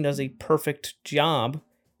Pressure Machine does a perfect job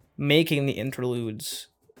making the interludes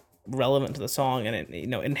relevant to the song, and it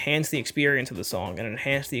enhance the experience of the song and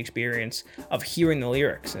enhance the experience of hearing the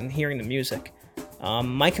lyrics and hearing the music.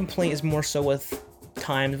 My complaint is more so with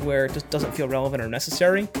times where it just doesn't feel relevant or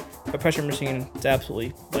necessary. But Pressure Machine is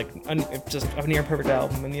absolutely just a near perfect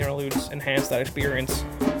album, and the interludes enhance that experience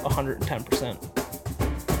 110%.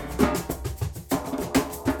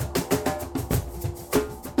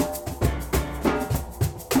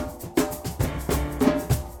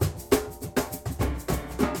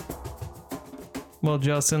 Well,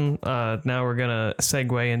 Justin, now we're going to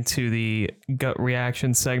segue into the gut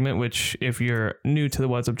reaction segment, which if you're new to the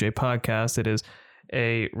What's Up Jay podcast, it is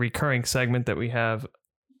a recurring segment that we have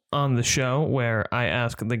on the show where I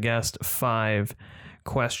ask the guest 5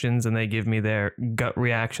 questions and they give me their gut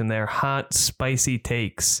reaction, their hot, spicy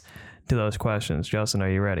takes to those questions. Justin,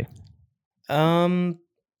 are you ready? I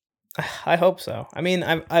hope so. I mean,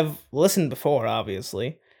 I've listened before,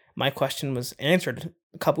 obviously. My question was answered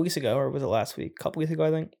a couple weeks ago, or was it last week? A couple weeks ago,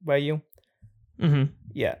 I think, by you. Mm-hmm.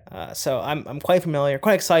 Yeah. So I'm quite familiar,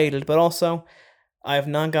 quite excited, but also I have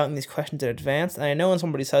not gotten these questions in advance. And I know when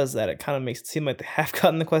somebody says that, it kind of makes it seem like they have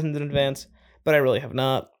gotten the questions in advance, but I really have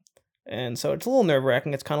not. And so it's a little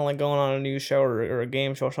nerve-wracking. It's kind of like going on a news show or a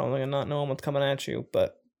game show or something and not knowing what's coming at you.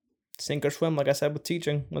 But sink or swim, like I said with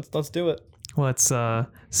teaching. Let's do it. Let's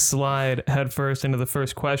slide headfirst into the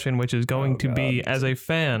first question, which is going to be, as a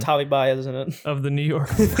fan, Tommy Baez, isn't it? Of the New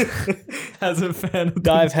York, as a fan, of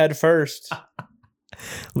dive head first,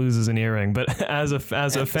 loses an earring. But as a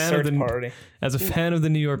fan of the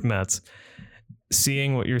New York Mets,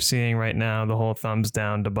 seeing what you're seeing right now, the whole thumbs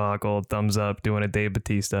down debacle, thumbs up, doing a Dave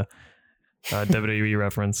Bautista, WWE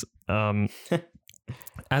reference.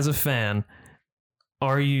 As a fan,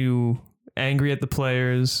 are you angry at the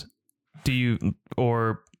players?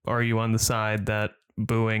 Or are you on the side that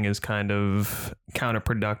booing is kind of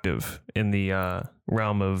counterproductive in the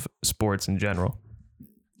realm of sports in general?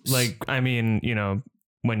 Like, I mean,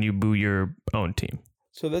 when you boo your own team.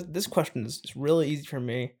 So this question is really easy for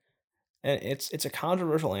me, and it's a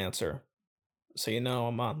controversial answer. So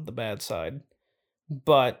I'm on the bad side.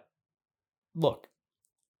 But look,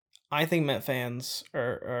 I think Met fans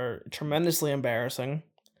are tremendously embarrassing.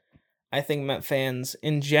 I think Met fans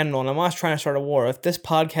in general, and I'm not trying to start a war. If this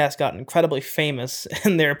podcast got incredibly famous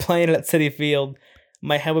and they're playing it at Citi Field,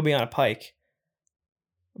 my head would be on a pike.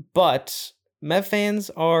 But Met fans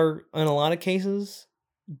are, in a lot of cases,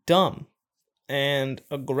 dumb and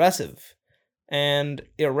aggressive and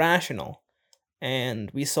irrational.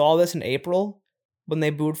 And we saw this in April when they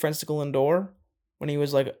booed Francisco Lindor when he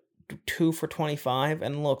was like 2 for 25.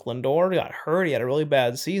 And look, Lindor got hurt. He had a really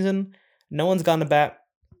bad season. No one's gone to bat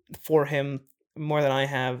for him more than I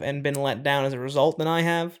have and been let down as a result than I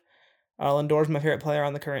have. Lindor's my favorite player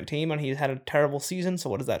on the current team, and he's had a terrible season, so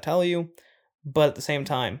what does that tell you? But at the same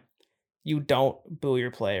time, you don't boo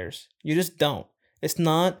your players. You just don't. It's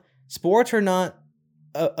not, sports are not,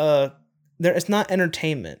 it's not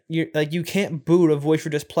entertainment. You can't boo to voice your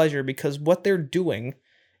displeasure because what they're doing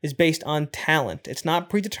is based on talent. It's not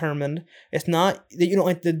predetermined. It's not that you don't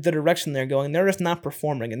like the direction they're going. They're just not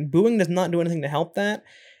performing. And booing does not do anything to help that.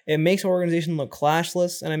 It makes our organization look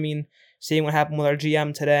clashless. And I mean, seeing what happened with our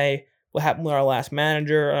GM today, what happened with our last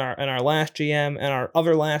manager and our last GM and our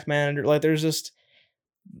other last manager, like there's just,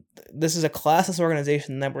 this is a classless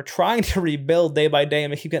organization that we're trying to rebuild day by day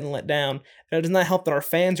and we keep getting let down. And it does not help that our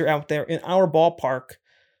fans are out there in our ballpark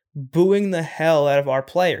booing the hell out of our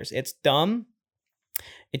players. It's dumb.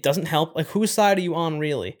 It doesn't help. Like, whose side are you on,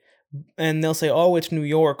 really? And they'll say, oh, it's New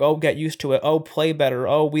York. Oh, get used to it. Oh, play better.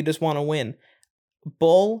 Oh, we just want to win.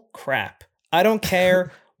 Bull crap. I don't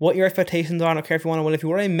care what your expectations are. I don't care if you want to win. If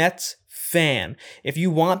you are a Mets fan, if you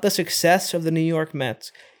want the success of the New York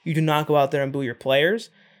Mets, you do not go out there and boo your players.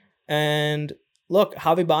 And look,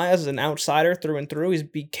 Javi Baez is an outsider through and through.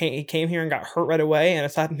 He came here and got hurt right away, and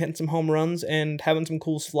aside from hitting some home runs and having some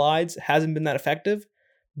cool slides, hasn't been that effective.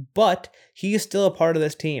 But he is still a part of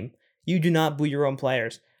this team. You do not boo your own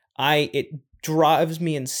players. It drives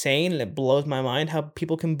me insane, and it blows my mind how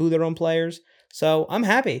people can boo their own players. So I'm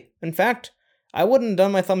happy. In fact, I wouldn't have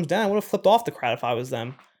done my thumbs down. I would have flipped off the crowd if I was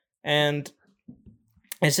them. And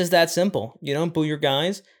it's just that simple. You don't boo your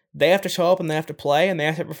guys. They have to show up and they have to play and they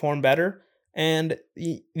have to perform better. And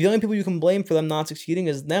the only people you can blame for them not succeeding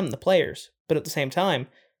is them, the players. But at the same time,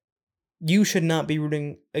 you should not be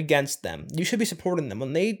rooting against them. You should be supporting them.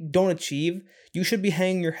 When they don't achieve, you should be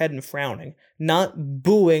hanging your head and frowning, not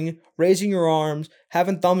booing, raising your arms,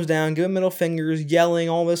 having thumbs down, giving middle fingers, yelling,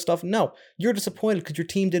 all this stuff. No, you're disappointed because your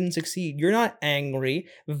team didn't succeed. You're not angry,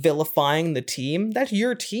 vilifying the team. That's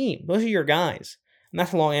your team. Those are your guys. And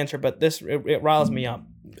that's a long answer, but it riles me up.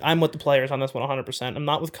 I'm with the players on this one 100%. I'm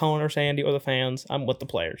not with Cohen or Sandy or the fans. I'm with the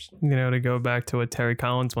players. You know, to go back to what Terry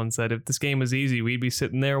Collins once said, if this game was easy, we'd be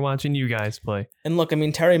sitting there watching you guys play. And look, I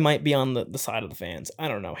mean, Terry might be on the side of the fans. I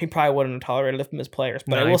don't know. He probably wouldn't have tolerated it from his players.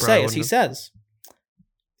 But No, I will say, as he wouldn't says,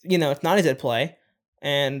 you know, it's not easy to play.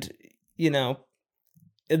 And, you know,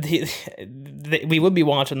 we would be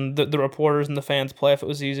watching the reporters and the fans play if it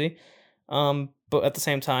was easy. But at the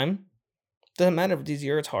same time, doesn't matter if it's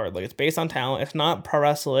easy or it's hard. Like, it's based on talent. It's not pro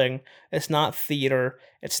wrestling. It's not theater.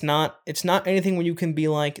 It's not anything where you can be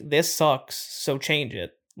like, this sucks, so change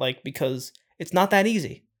it. Like, because it's not that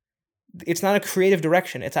easy. It's not a creative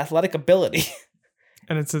direction. It's athletic ability.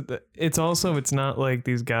 And it's not like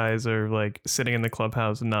these guys are like sitting in the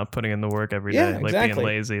clubhouse and not putting in the work every day, like exactly. being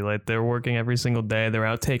lazy. Like, they're working every single day. They're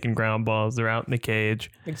out taking ground balls. They're out in the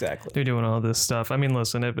cage. Exactly. They're doing all this stuff. I mean,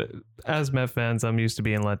 listen, as Met fans, I'm used to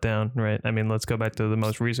being let down, right? I mean, let's go back to the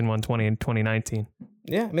most recent one, 2019.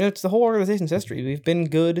 Yeah, I mean, it's the whole organization's history. We've been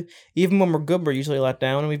good. Even when we're good, we're usually let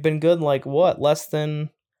down. And we've been good, like, less than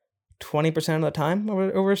 20% of the time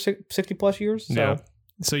over 60 plus years? So. Yeah.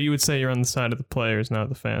 So you would say you're on the side of the players, not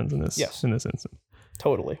the fans in this instance.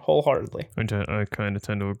 Totally, wholeheartedly. Which I kind of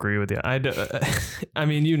tend to agree with you. I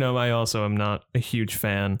mean, you know, I also am not a huge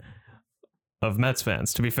fan of Mets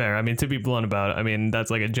fans, to be fair. I mean, to be blunt about it, I mean,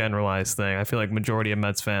 that's like a generalized thing. I feel like majority of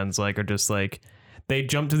Mets fans are just like, they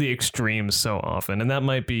jump to the extremes so often, and that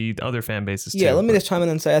might be other fan bases too. Yeah, let me just chime in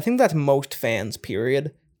and say, I think that's most fans,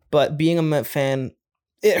 period. But being a Met fan,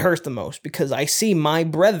 it hurts the most because I see my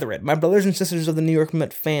brethren, my brothers and sisters of the New York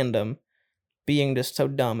Met fandom, being just so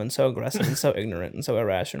dumb and so aggressive and so ignorant and so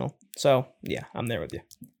irrational. So, yeah, I'm there with you.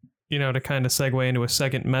 You know, to kind of segue into a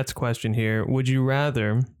second Mets question here, would you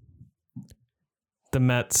rather the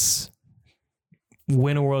Mets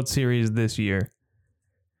win a World Series this year,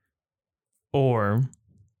 or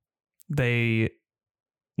they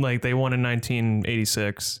won in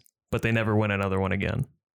 1986, but they never win another one again?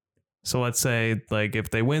 So let's say, like, if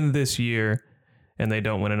they win this year and they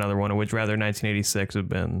don't win another one, would you rather 1986 have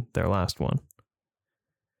been their last one?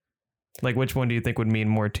 Like, which one do you think would mean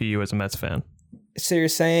more to you as a Mets fan? So you're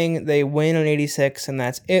saying they win in 86 and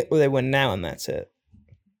that's it, or they win now and that's it?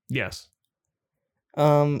 Yes.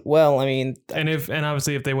 Well, I mean... And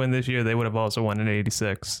obviously if they win this year, they would have also won in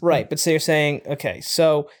 86. Right, but so you're saying, okay,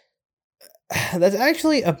 so... That's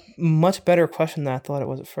actually a much better question than I thought it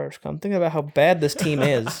was at first. I'm thinking about how bad this team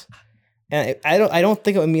is. And I don't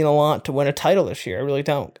think it would mean a lot to win a title this year. I really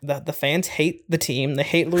don't. The fans hate the team. They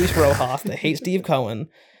hate Luis Rojas. They hate Steve Cohen.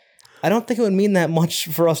 I don't think it would mean that much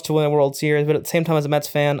for us to win a World Series, but at the same time, as a Mets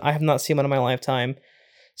fan, I have not seen one in my lifetime.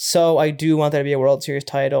 So I do want there to be a World Series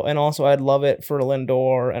title, and also I'd love it for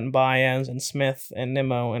Lindor and Baez and Smith and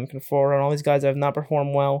Nimmo and Conforto and all these guys that have not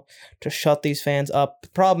performed well to shut these fans up. The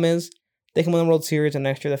problem is they can win the World Series, and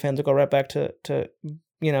next year the fans will go right back to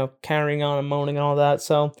carrying on and moaning and all that.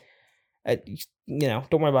 So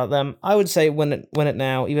don't worry about them. I would say win it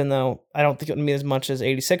now, even though I don't think it would mean as much as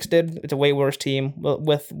 86 did. It's a way worse team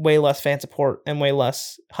with way less fan support and way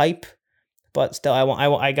less hype. But still,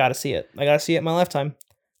 I gotta see it. I gotta see it in my lifetime.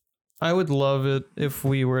 I would love it if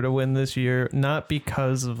we were to win this year, not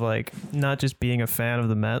because of not just being a fan of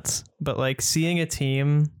the Mets, but seeing a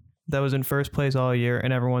team that was in first place all year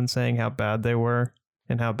and everyone saying how bad they were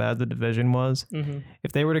and how bad the division was. Mm-hmm.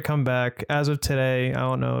 If they were to come back as of today, I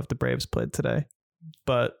don't know if the Braves played today,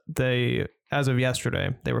 but as of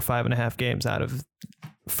yesterday, they were 5.5 games out of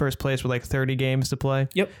first place with 30 games to play.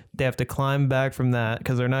 Yep. They have to climb back from that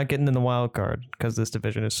because they're not getting in the wild card because this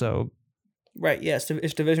division is so right. Yes,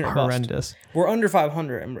 it's division horrendous. We're under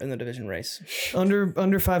 500 in the division race.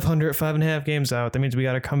 Under 500, 5.5 games out. That means we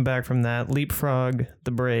got to come back from that, leapfrog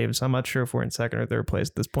the Braves. I'm not sure if we're in second or third place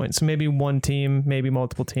at this point. So maybe one team, maybe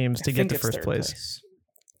multiple teams to get to first place.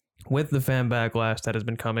 With the fan backlash that has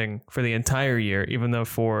been coming for the entire year, even though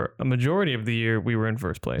for a majority of the year we were in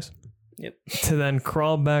first place. Yep. To then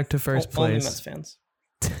crawl back to first place. Only Mets fans.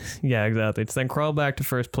 Yeah, exactly. To then crawl back to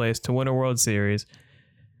first place to win a World Series.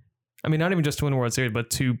 I mean, not even just to win a World Series, but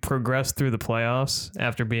to progress through the playoffs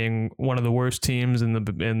after being one of the worst teams in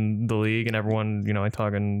the league, and everyone,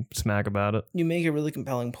 talking smack about it. You make a really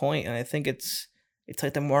compelling point, and I think it's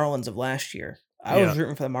like the Marlins of last year. I was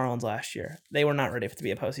rooting for the Marlins last year. They were not ready to be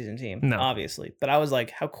a postseason team, obviously. But I was like,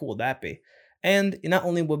 how cool would that be? And not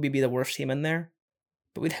only would we be the worst team in there,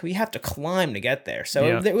 but we have to climb to get there. So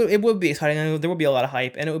it would be exciting. There would be a lot of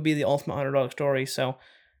hype, and it would be the ultimate underdog story. So,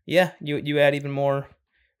 yeah, you add even more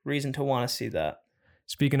reason to want to see that.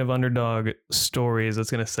 Speaking of underdog stories, that's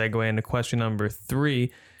going to segue into question number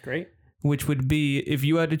 3. Great. Which would be, if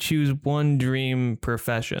you had to choose one dream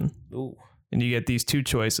profession, ooh, and you get these 2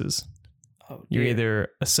 choices. Oh, you're either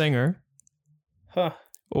a singer,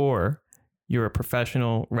 or you're a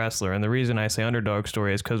professional wrestler. And the reason I say underdog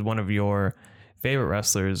story is because one of your favorite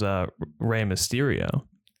wrestlers, Rey Mysterio,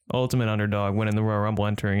 ultimate underdog, winning the Royal Rumble,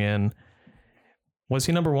 entering in. Was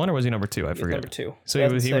he number 1 or was he number 2? I forget. Number 2. So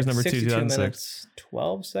he was number 2, 2006. Minutes,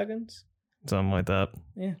 12 seconds? Something like that.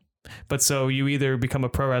 Yeah. But so you either become a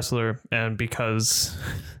pro wrestler, and because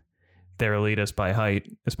they're elitist by height,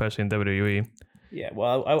 especially in WWE. Yeah,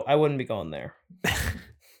 well, I wouldn't be going there.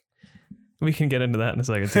 We can get into that in a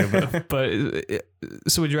second too. But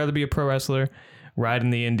so would you rather be a pro wrestler, ride in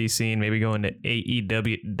the indie scene, maybe go into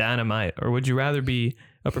AEW Dynamite, or would you rather be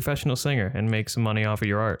a professional singer and make some money off of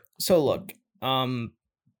your art? So look, the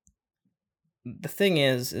thing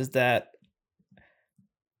is that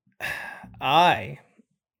I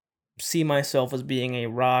see myself as being a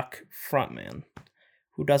rock frontman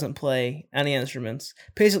who doesn't play any instruments.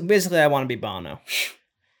 Basically, I want to be Bono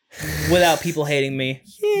without people hating me.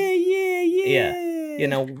 Yeah.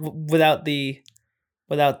 Without the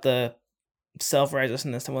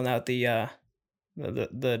self-righteousness and without the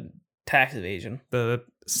tax evasion. The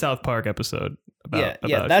South Park episode.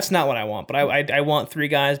 About that's not what I want. But I want 3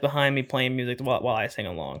 guys behind me playing music while I sing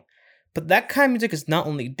along. But that kind of music is not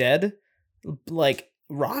only dead. Like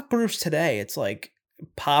rock groups today, it's like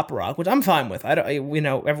pop rock, which I'm fine with.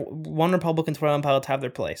 One Republicans for entitled to have their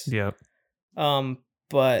place. Yeah.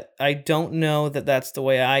 But I don't know that that's the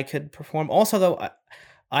way I could perform. Also, though,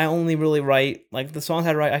 I only really write, like, the songs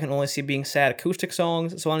I write, I can only see being sad acoustic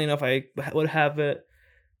songs. So I don't know if I would have it,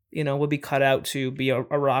 would be cut out to be a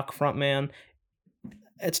rock frontman.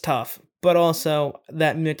 It's tough. But also,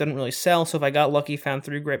 that music doesn't really sell. So if I got lucky, found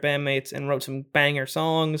 3 great bandmates, and wrote some banger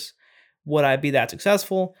songs, would I be that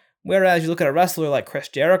successful? Whereas you look at a wrestler like Chris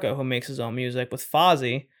Jericho, who makes his own music with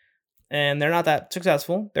Fozzy, and they're not that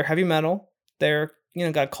successful. They're heavy metal. They're,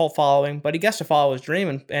 got a cult following, but he gets to follow his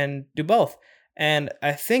dream and do both. And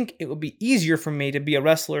I think it would be easier for me to be a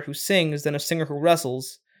wrestler who sings than a singer who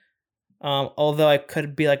wrestles. Although I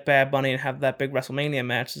could be like Bad Bunny and have that big WrestleMania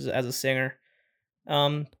match as a singer.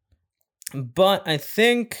 But I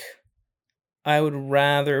think I would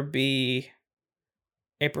rather be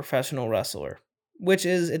a professional wrestler, which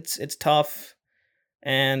is, it's tough.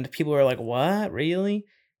 And people are like, what? Really?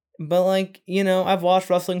 But I've watched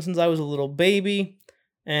wrestling since I was a little baby,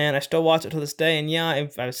 and I still watch it to this day. And yeah,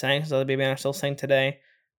 I've sang since I was a baby, and I still sing today.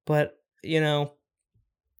 But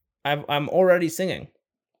I'm already singing.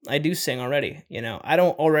 I do sing already. I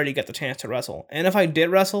don't already get the chance to wrestle. And if I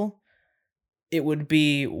did wrestle, it would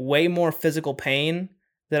be way more physical pain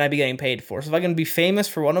than I'd be getting paid for. So if I can be famous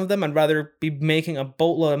for one of them, I'd rather be making a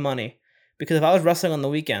boatload of money. Because if I was wrestling on the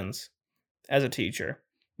weekends as a teacher,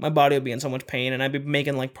 my body would be in so much pain, and I'd be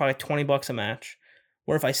making probably $20 a match.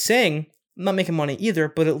 Where if I sing, I'm not making money either,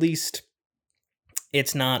 but at least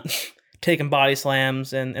it's not taking body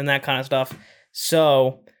slams and that kind of stuff.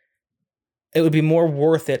 So it would be more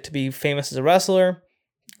worth it to be famous as a wrestler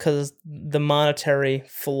because the monetary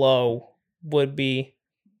flow would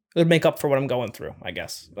make up for what I'm going through, I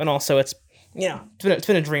guess. And also, it's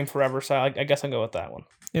been a dream forever, so I guess I'll go with that one.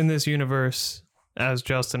 In this universe, as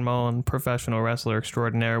Justin Mullen, professional wrestler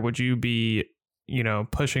extraordinaire, would you be,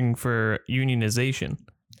 pushing for unionization?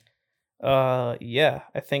 Yeah,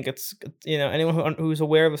 I think it's, anyone who's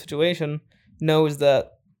aware of the situation knows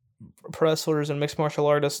that pro wrestlers and mixed martial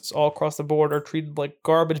artists all across the board are treated like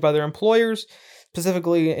garbage by their employers,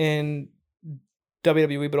 specifically in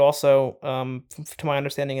WWE, but also, to my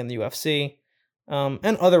understanding, in the UFC,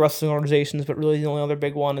 and other wrestling organizations, but really the only other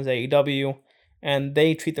big one is AEW, and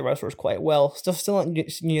they treat the wrestlers quite well. Still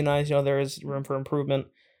not unionized, there is room for improvement,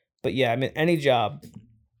 but yeah, I mean, any job,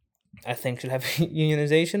 I think, should have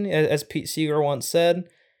unionization. As Pete Seeger once said,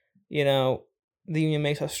 the union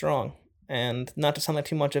makes us strong. And not to sound like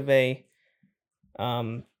too much of a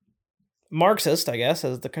Marxist, I guess,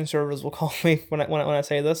 as the conservatives will call me when I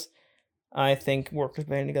say this, I think workers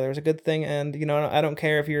banding together is a good thing. And, I don't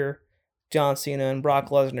care if you're John Cena and Brock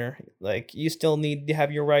Lesnar. Like, you still need to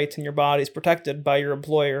have your rights and your bodies protected by your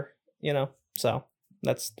employer, So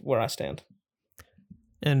that's where I stand.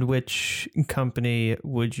 And which company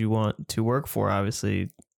would you want to work for? Obviously,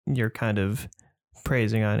 you're kind of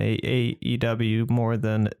praising on AEW more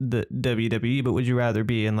than the WWE, but would you rather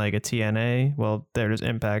be in like a TNA? Well, there's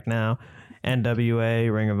Impact now,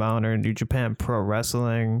 NWA, Ring of Honor, New Japan Pro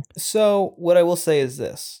Wrestling. So what I will say is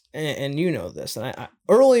this, and you know this, and I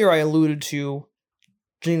earlier I alluded to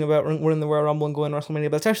dreaming about winning the Royal Rumble and going to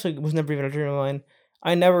WrestleMania, but it actually was never even a dream of mine.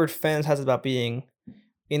 I never fantasized about being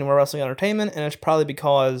in wrestling entertainment, and it's probably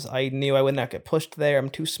because I knew I would not get pushed there. I'm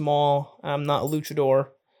too small. I'm not a luchador.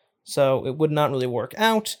 So it would not really work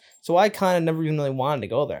out. So I kind of never even really wanted to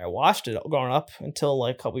go there. I watched it growing up until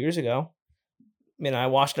like a couple years ago. I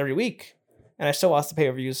watched it every week. And I still watch the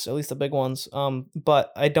pay-per-views, at least the big ones.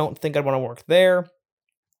 But I don't think I'd want to work there.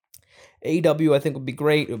 AEW I think would be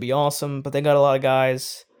great. It would be awesome. But they got a lot of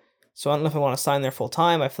guys. So I don't know if I want to sign there full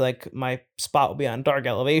time. I feel like my spot will be on Dark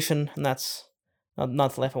Elevation. And that's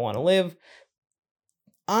not the life I want to live.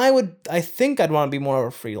 I think I'd want to be more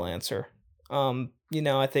of a freelancer.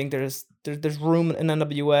 I think there's room in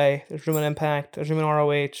NWA, there's room in Impact, there's room in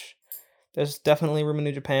ROH, there's definitely room in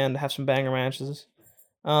New Japan to have some banger matches.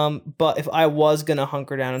 But if I was gonna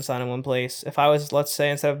hunker down and sign in one place, if I was, let's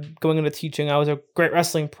say, instead of going into teaching, I was a great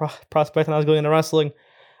wrestling prospect and I was going into wrestling,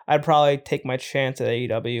 I'd probably take my chance at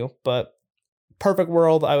AEW. But perfect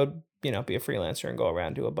world, I would, be a freelancer and go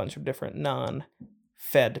around to a bunch of different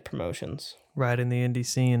non-fed promotions. Right in the indie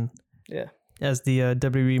scene. Yeah. As the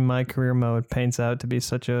WWE My Career mode paints out to be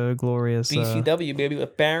such a glorious... BCW, baby,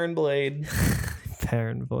 with Baron Blade.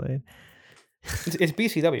 Baron Blade. It's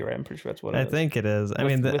BCW, right? I'm pretty sure that's what it is. I think it is. I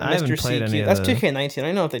with I haven't played any of That's 2K19.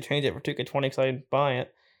 I know if they change it for 2K20 because I didn't buy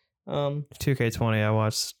it. 2K20, I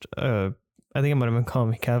watched... I think it might have been Call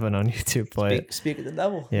Me Kevin on YouTube play it. Speak of the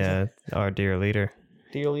devil. Yeah, our dear leader.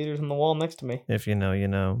 Dear leader's on the wall next to me. If you know, you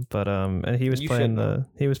know. But and he was playing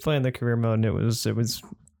the career mode, and it was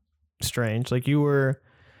strange. Like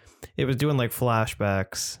it was doing like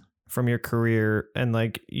flashbacks from your career, and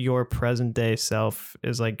like your present day self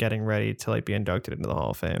is like getting ready to like be inducted into the Hall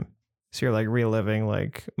of Fame. So you're like reliving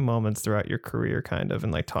like moments throughout your career, kind of,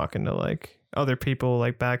 and like talking to like other people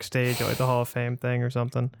like backstage at like the Hall of Fame thing or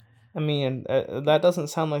something. I mean, that doesn't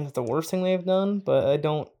sound like the worst thing they've done, but I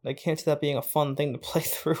can't see that being a fun thing to play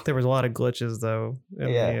through. There was a lot of glitches though,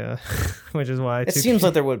 which is why it seems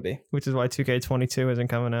like there would be. Which is why 2K22 isn't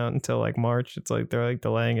coming out until like March. It's like they're like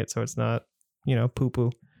delaying it so it's not, poo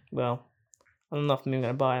poo. Well, I don't know if I'm even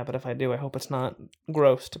gonna buy it, but if I do, I hope it's not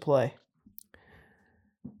gross to play.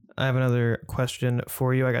 I have another question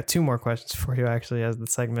for you. I got two more questions for you, actually, as the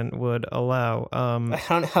segment would allow. I was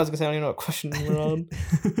gonna say I don't even know what question we're on.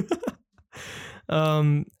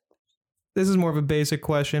 This is more of a basic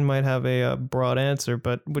question, might have a broad answer,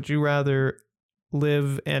 but would you rather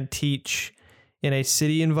live and teach in a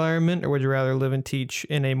city environment, or would you rather live and teach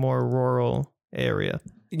in a more rural area?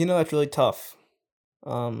 That's really tough.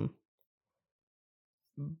 But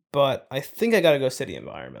I think I gotta go city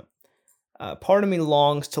environment. Part of me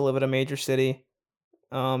longs to live in a major city.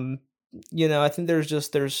 I think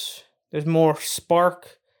there's more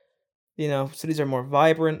spark. Cities are more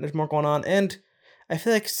vibrant. There's more going on, and I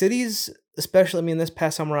feel like cities, especially, this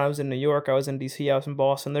past summer I was in New York, I was in DC, I was in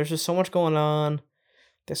Boston. There's just so much going on.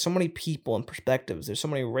 There's so many people and perspectives. There's so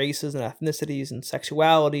many races and ethnicities and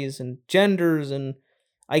sexualities and genders and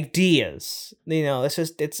ideas.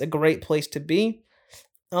 It's a great place to be.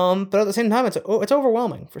 But at the same time, it's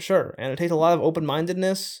overwhelming for sure, and it takes a lot of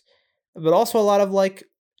open-mindedness, but also a lot of like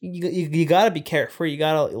you got to be carefree. You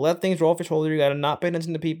got to let things roll off your shoulder. You got to not pay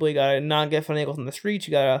attention to people. You got to not get finagles on the streets.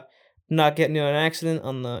 You got to not get into an accident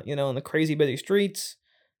on the, on the crazy busy streets,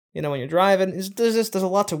 when you're driving. There's a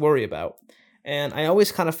lot to worry about. And I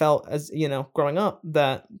always kind of felt, as, growing up,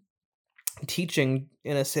 that teaching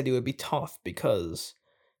in a city would be tough because,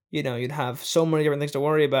 you'd have so many different things to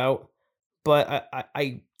worry about. But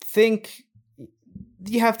I think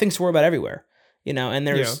you have things to worry about everywhere, and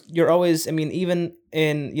you're always, even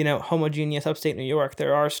in, homogeneous upstate New York,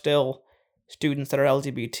 there are still students that are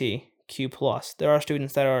LGBTQ+. There are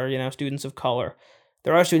students that are, students of color.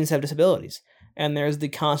 There are students that have disabilities. And there's the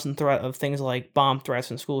constant threat of things like bomb threats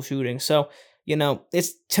and school shootings. So,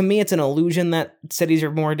 to me, it's an illusion that cities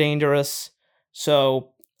are more dangerous.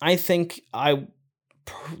 So I think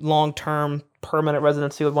long-term permanent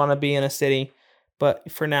residency would want to be in a city. But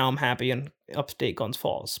for now, I'm happy in upstate Glens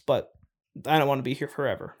Falls. But I don't want to be here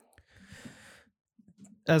forever.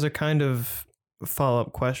 As a kind of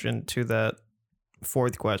follow-up question to that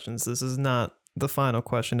fourth question, this is not the final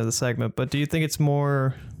question of the segment, but do you think it's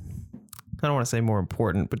more, I don't want to say more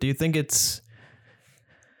important, but do you think it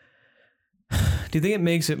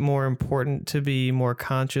makes it more important to be more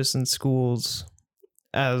conscious in schools,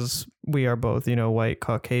 as we are both, white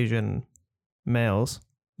Caucasian males,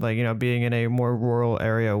 like, being in a more rural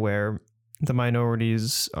area where the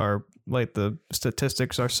minorities are, like, the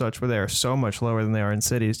statistics are such where they are so much lower than they are in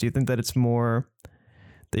cities? Do you think that it's more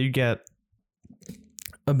that you get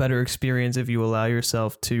a better experience if you allow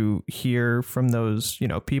yourself to hear from those,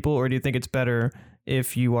 people? Or do you think it's better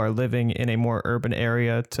if you are living in a more urban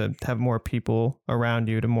area to have more people around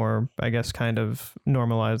you to more, I guess, kind of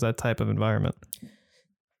normalize that type of environment?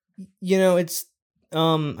 It's,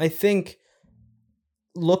 I think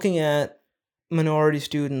looking at minority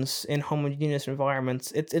students in homogeneous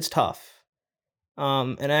environments, it's tough.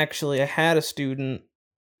 And actually, I had a student,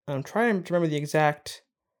 I'm trying to remember the exact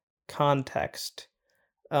context.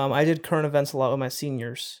 I did current events a lot with my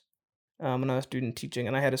seniors when I was student teaching,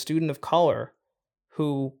 and I had a student of color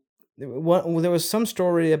who, there was some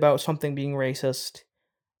story about something being racist,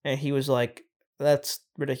 and he was like, that's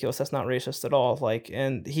ridiculous, that's not racist at all,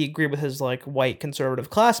 and he agreed with his, white conservative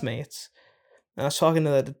classmates. And I was talking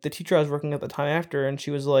to the teacher I was working at the time after, and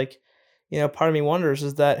she was like, part of me wonders,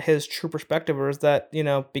 is that his true perspective, or is that,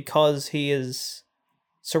 because he is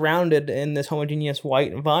surrounded in this homogeneous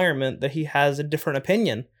white environment, that he has a different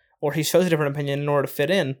opinion, or he shows a different opinion in order to fit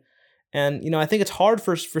in. And, I think it's hard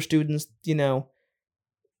for students,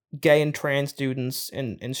 gay and trans students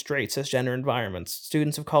in straight cisgender environments,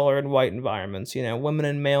 students of color in white environments, women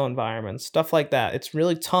in male environments, stuff like that. It's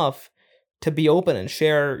really tough to be open and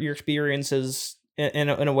share your experiences in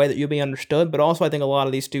a way that you'll be understood. But also, I think a lot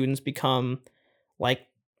of these students become like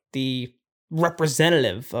the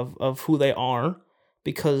representative of who they are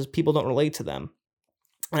because people don't relate to them.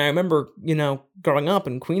 And I remember, growing up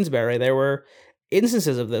in Queensbury, there were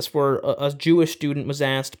instances of this where a Jewish student was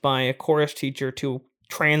asked by a chorus teacher to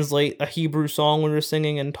translate a Hebrew song we were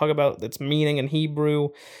singing and talk about its meaning in Hebrew,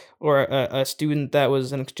 or a student that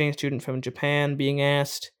was an exchange student from Japan being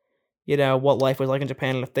asked, what life was like in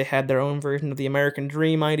Japan, and if they had their own version of the American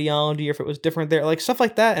dream ideology, or if it was different there, like stuff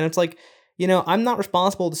like that. And it's like, I'm not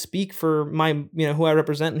responsible to speak for my, who I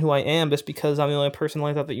represent and who I am just because I'm the only person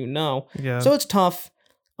like that Yeah. So it's tough.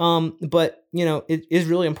 But, it is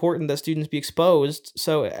really important that students be exposed.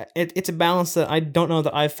 So it's a balance that I don't know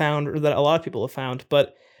that I've found, or that a lot of people have found.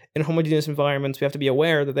 But in homogeneous environments, we have to be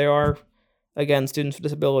aware that there are, again, students with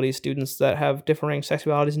disabilities, students that have differing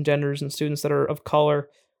sexualities and genders, and students that are of color.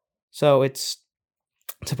 So it's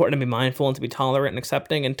important to be mindful and to be tolerant and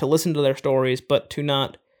accepting and to listen to their stories, but to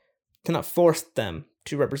not force them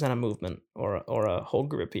to represent a movement or a whole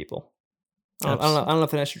group of people. I don't know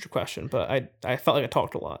if that answered your question, but I felt like I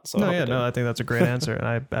talked a lot. So I think that's a great answer, and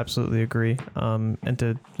I absolutely agree. And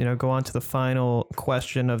to go on to the final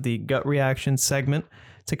question of the gut reaction segment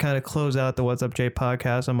to kind of close out the What's Up Jay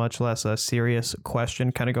podcast, a much less serious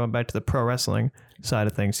question, kind of going back to the pro wrestling side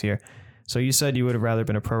of things here. So you said you would have rather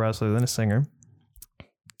been a pro wrestler than a singer.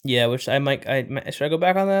 Yeah, which should I go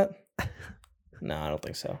back on that? No, I don't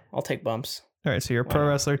think so. I'll take bumps. All right, so you're a pro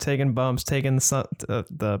wrestler taking bumps, taking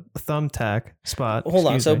the thumbtack spot. Hold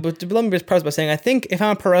on. So, but let me just preface by saying, I think if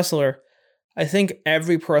I'm a pro wrestler, I think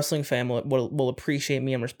every pro wrestling fan will appreciate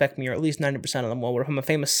me and respect me, or at least 90% of them will. Where if I'm a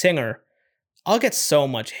famous singer, I'll get so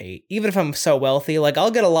much hate. Even if I'm so wealthy,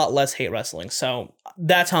 I'll get a lot less hate wrestling. So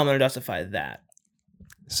that's how I'm going to justify that.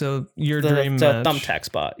 So your dream match. Thumbtack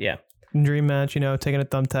spot, yeah. Dream match, taking a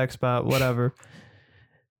thumbtack spot, whatever.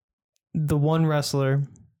 The one wrestler,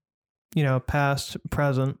 past,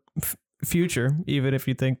 present, future, even if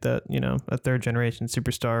you think that, a third generation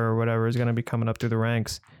superstar or whatever is going to be coming up through the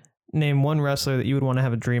ranks, name one wrestler that you would want to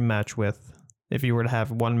have a dream match with if you were to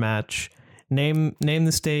have one match. Name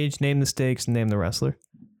the stage, name the stakes, and name the wrestler.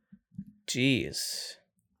 Jeez.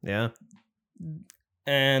 Yeah.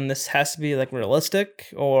 And this has to be like realistic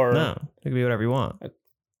or No, it could be whatever you want.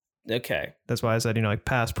 Okay. That's why I said, like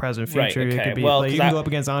past, present, future. Right, okay. It could be Well, you can go up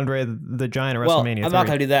against Andre the Giant at WrestleMania. Well, I'm not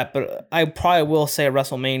going to do that, but I probably will say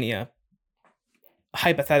WrestleMania,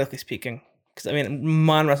 hypothetically speaking. Because, I mean,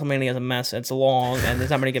 my WrestleMania is a mess. It's long, and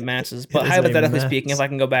there's not many good matches. But hypothetically speaking, if I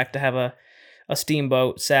can go back to have a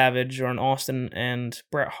Steamboat, Savage, or an Austin and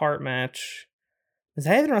Bret Hart match. Was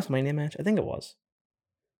that even a WrestleMania match? I think it was.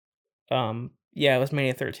 Yeah, it was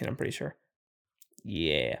Mania 13, I'm pretty sure.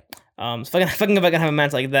 Yeah. So if I can go back and have a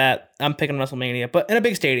match like that, I'm picking WrestleMania, but in a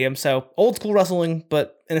big stadium. So old school wrestling,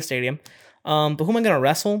 but in a stadium. But who am I gonna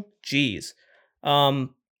wrestle? Jeez.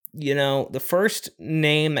 The first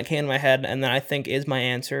name that came to my head, and that I think is my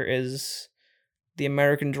answer, is the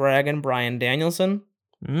American Dragon, Bryan Danielson.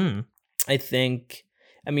 I think,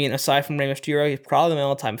 aside from Rey Mysterio, he's probably my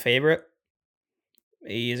all-time favorite.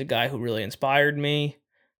 He is a guy who really inspired me.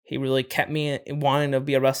 He really kept me wanting to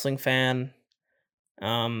be a wrestling fan.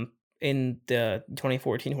 In the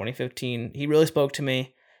 2014, 2015, he really spoke to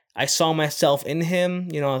me. I saw myself in him,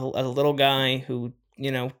 as a little guy who,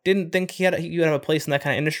 didn't think he would have a place in that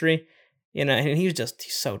kind of industry, and he's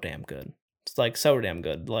so damn good. It's like so damn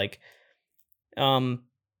good. Like, probably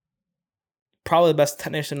the best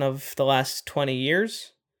technician of the last 20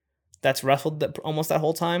 years that's wrestled almost that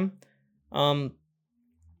whole time.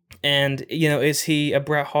 And, is he a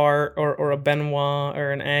Bret Hart or a Benoit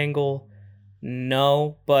or an Angle?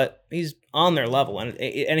 No, but he's on their level, and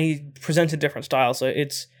he presents a different style, so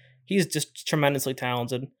he's just tremendously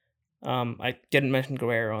talented. I didn't mention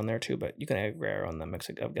Guerrero on there too, but you can add Guerrero on the mix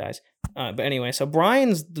of guys. But anyway, so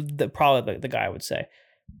Bryan's probably the guy I would say.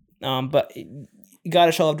 But you got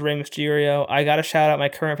to show love to Rey Mysterio. I got to shout out my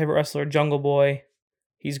current favorite wrestler, Jungle Boy.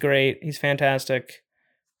 He's great. He's fantastic.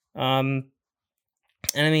 And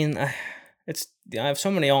I have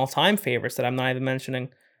so many all-time favorites that I'm not even mentioning.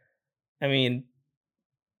 I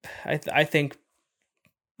think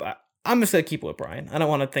I'm just gonna keep it with Bryan. I don't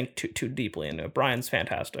want to think too deeply into it. Bryan's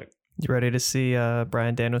fantastic. You ready to see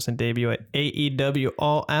Bryan Danielson debut at AEW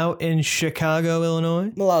All Out in Chicago,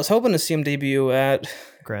 Illinois? Well, I was hoping to see him debut at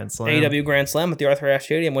Grand Slam. AEW Grand Slam at the Arthur Ashe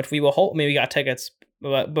Stadium, which we will hope maybe got tickets.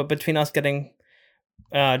 But between us getting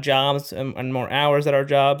jobs and more hours at our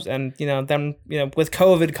jobs, and them with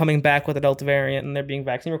COVID coming back with the Delta variant and there being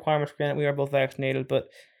vaccine requirements, granted we are both vaccinated, but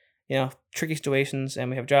tricky situations, and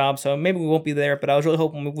we have jobs, so maybe we won't be there, but I was really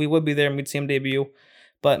hoping we would be there and we'd see him debut.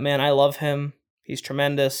 But man, I love him. He's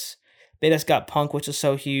tremendous. They just got Punk, which is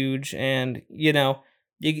so huge, and you got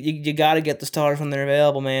to get the stars when they're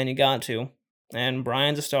available, man. You got to. And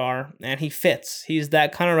Bryan's a star, and he fits. He's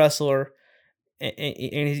that kind of wrestler, and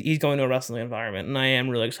he's going to a wrestling environment, and I am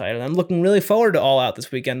really excited. I'm looking really forward to All Out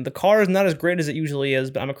this weekend. The car is not as great as it usually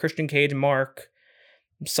is, but I'm a Christian Cage mark.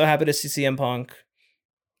 I'm so happy to see CM Punk.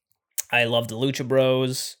 I love the Lucha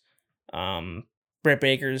Bros. Britt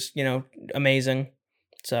Baker's, amazing.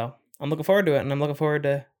 So I'm looking forward to it, and I'm looking forward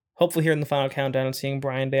to hopefully hearing the final countdown and seeing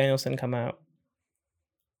Bryan Danielson come out.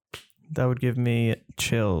 That would give me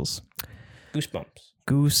chills.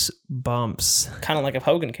 Goosebumps. Kind of like if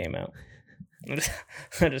Hogan came out. Just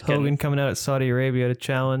Hogan coming out at Saudi Arabia to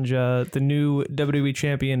challenge the new WWE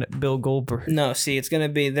champion Bill Goldberg. No, see, it's gonna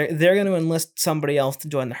be they're gonna enlist somebody else to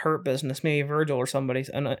join the Hurt Business, maybe Virgil or somebody,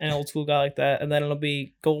 an old school guy like that, and then it'll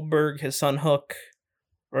be Goldberg, his son Hook,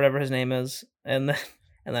 or whatever his name is, and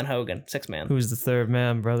then Hogan, 6-man. Who's the third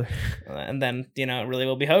man, brother? And then it really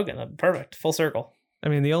will be Hogan. Perfect, full circle.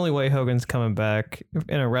 The only way Hogan's coming back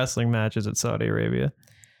in a wrestling match is at Saudi Arabia.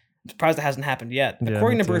 I'm surprised it hasn't happened yet. Yeah,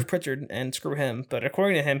 according to Bruce Pritchard, and screw him, but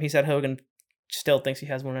according to him, he said Hogan still thinks he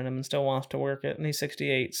has one in him and still wants to work it, and he's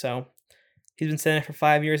 68, so he's been saying it for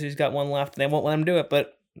 5 years. He's got one left, and they won't let him do it,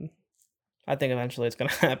 but I think eventually it's going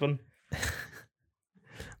to happen.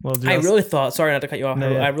 Well, I really thought, sorry not to cut you off,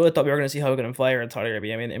 I really thought we were going to see Hogan and Flair in Saudi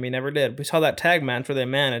Arabia. Never did. We saw that tag match where they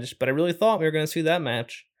managed, but I really thought we were going to see that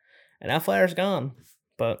match, and now Flair's gone.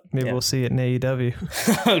 But maybe we'll see it in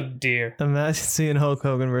AEW. Oh dear! Imagine seeing Hulk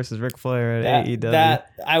Hogan versus Ric Flair at AEW.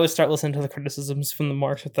 That I would start listening to the criticisms from the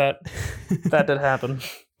marks if that did happen.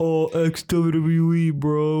 Oh, ex-WWE,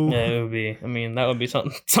 bro. Yeah, it would be. That would be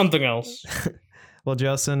something else. Well,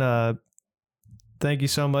 Justin, thank you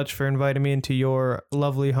so much for inviting me into your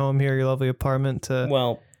lovely home here, your lovely apartment.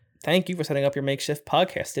 Well, thank you for setting up your makeshift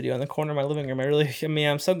podcast studio in the corner of my living room.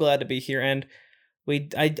 I'm so glad to be here, and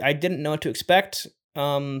I didn't know what to expect.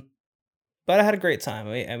 But I had a great time.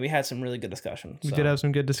 We had some really good discussions. We so. did have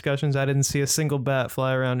some good discussions. I didn't see a single bat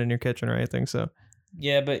fly around in your kitchen or anything, so.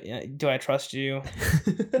 Yeah, but do I trust you?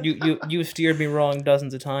 You steered me wrong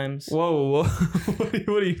dozens of times. Whoa. What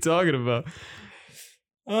are you talking about?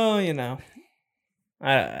 Oh, you know.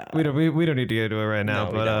 We don't need to get into it right now,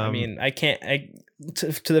 but I mean, I can't.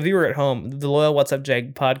 To the viewer at home, the loyal What's Up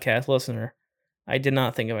Jag podcast listener, I did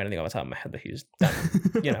not think of anything off the top of my head that he's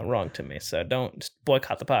done, wrong to me. So don't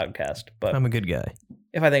boycott the podcast. But I'm a good guy.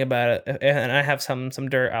 If I think about it, and I have some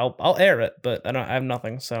dirt, I'll air it. But I have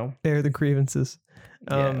nothing. So air the grievances.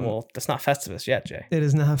 Yeah, well, it's not Festivus yet, Jay. It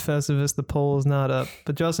is not Festivus. The poll is not up.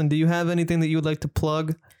 But Justin, do you have anything that you would like to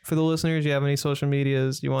plug for the listeners? Do you have any social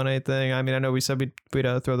medias? You want anything? I mean, I know we said we'd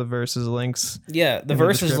throw the Versus links. Yeah, the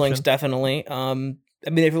Versus links definitely. I mean,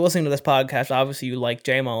 if you're listening to this podcast, obviously you like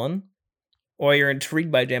Jay Mullen, or you're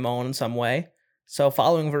intrigued by Jay Mullen in some way. So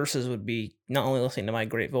following Versus would be not only listening to my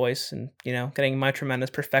great voice and getting my tremendous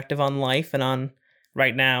perspective on life and on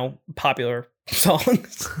right now popular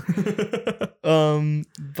songs.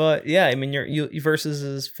 But yeah, I mean, your Versus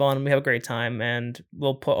is fun. We have a great time, and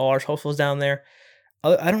we'll put all our socials down there.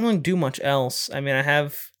 I don't really do much else. I mean, I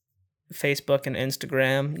have Facebook and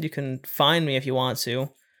Instagram. You can find me if you want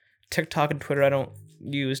to. TikTok and Twitter I don't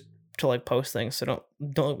use to post things, so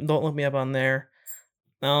don't look me up on there.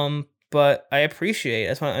 But I appreciate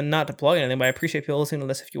it. And not to plug anything, but I appreciate people listening to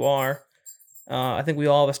this if you are. I think we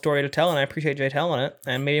all have a story to tell, and I appreciate Jay telling it.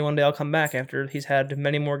 And maybe one day I'll come back after he's had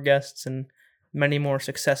many more guests and many more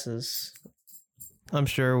successes. I'm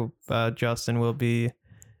sure Justin will be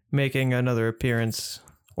making another appearance,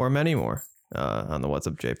 or many more, on the What's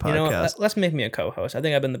Up Jay podcast. Let's make me a co-host. I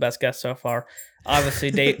think I've been the best guest so far.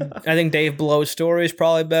 Obviously, Dave. I think Dave Blow's story is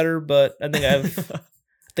probably better, but I think I've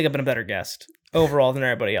been a better guest overall than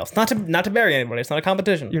everybody else. Not to bury anybody. It's not a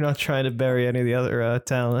competition. You're not trying to bury any of the other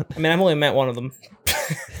talent. I mean, I've only met one of them,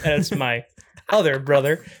 and it's my other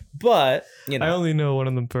brother. But I only know one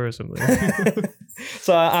of them personally.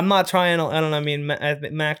 So I'm not trying. I don't know. I mean,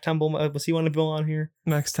 Mac Temple, was he one to be on here?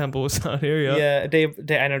 Max Temple was not here yet. Yeah, Dave.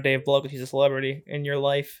 I know Dave Blow because he's a celebrity in your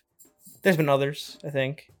life. There's been others, I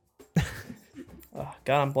think. Oh,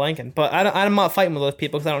 God, I'm blanking. But I'm not fighting with those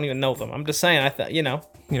people because I don't even know them. I'm just saying,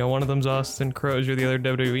 one of them's Austin Crozier, the other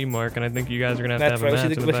WWE Mark, and I think you guys are going to have a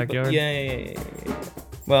match in the backyard. Yeah.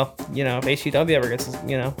 Well, if HCW ever gets,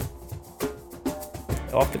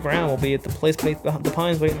 off the ground, we'll be at the place beneath the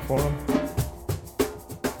pines waiting for him.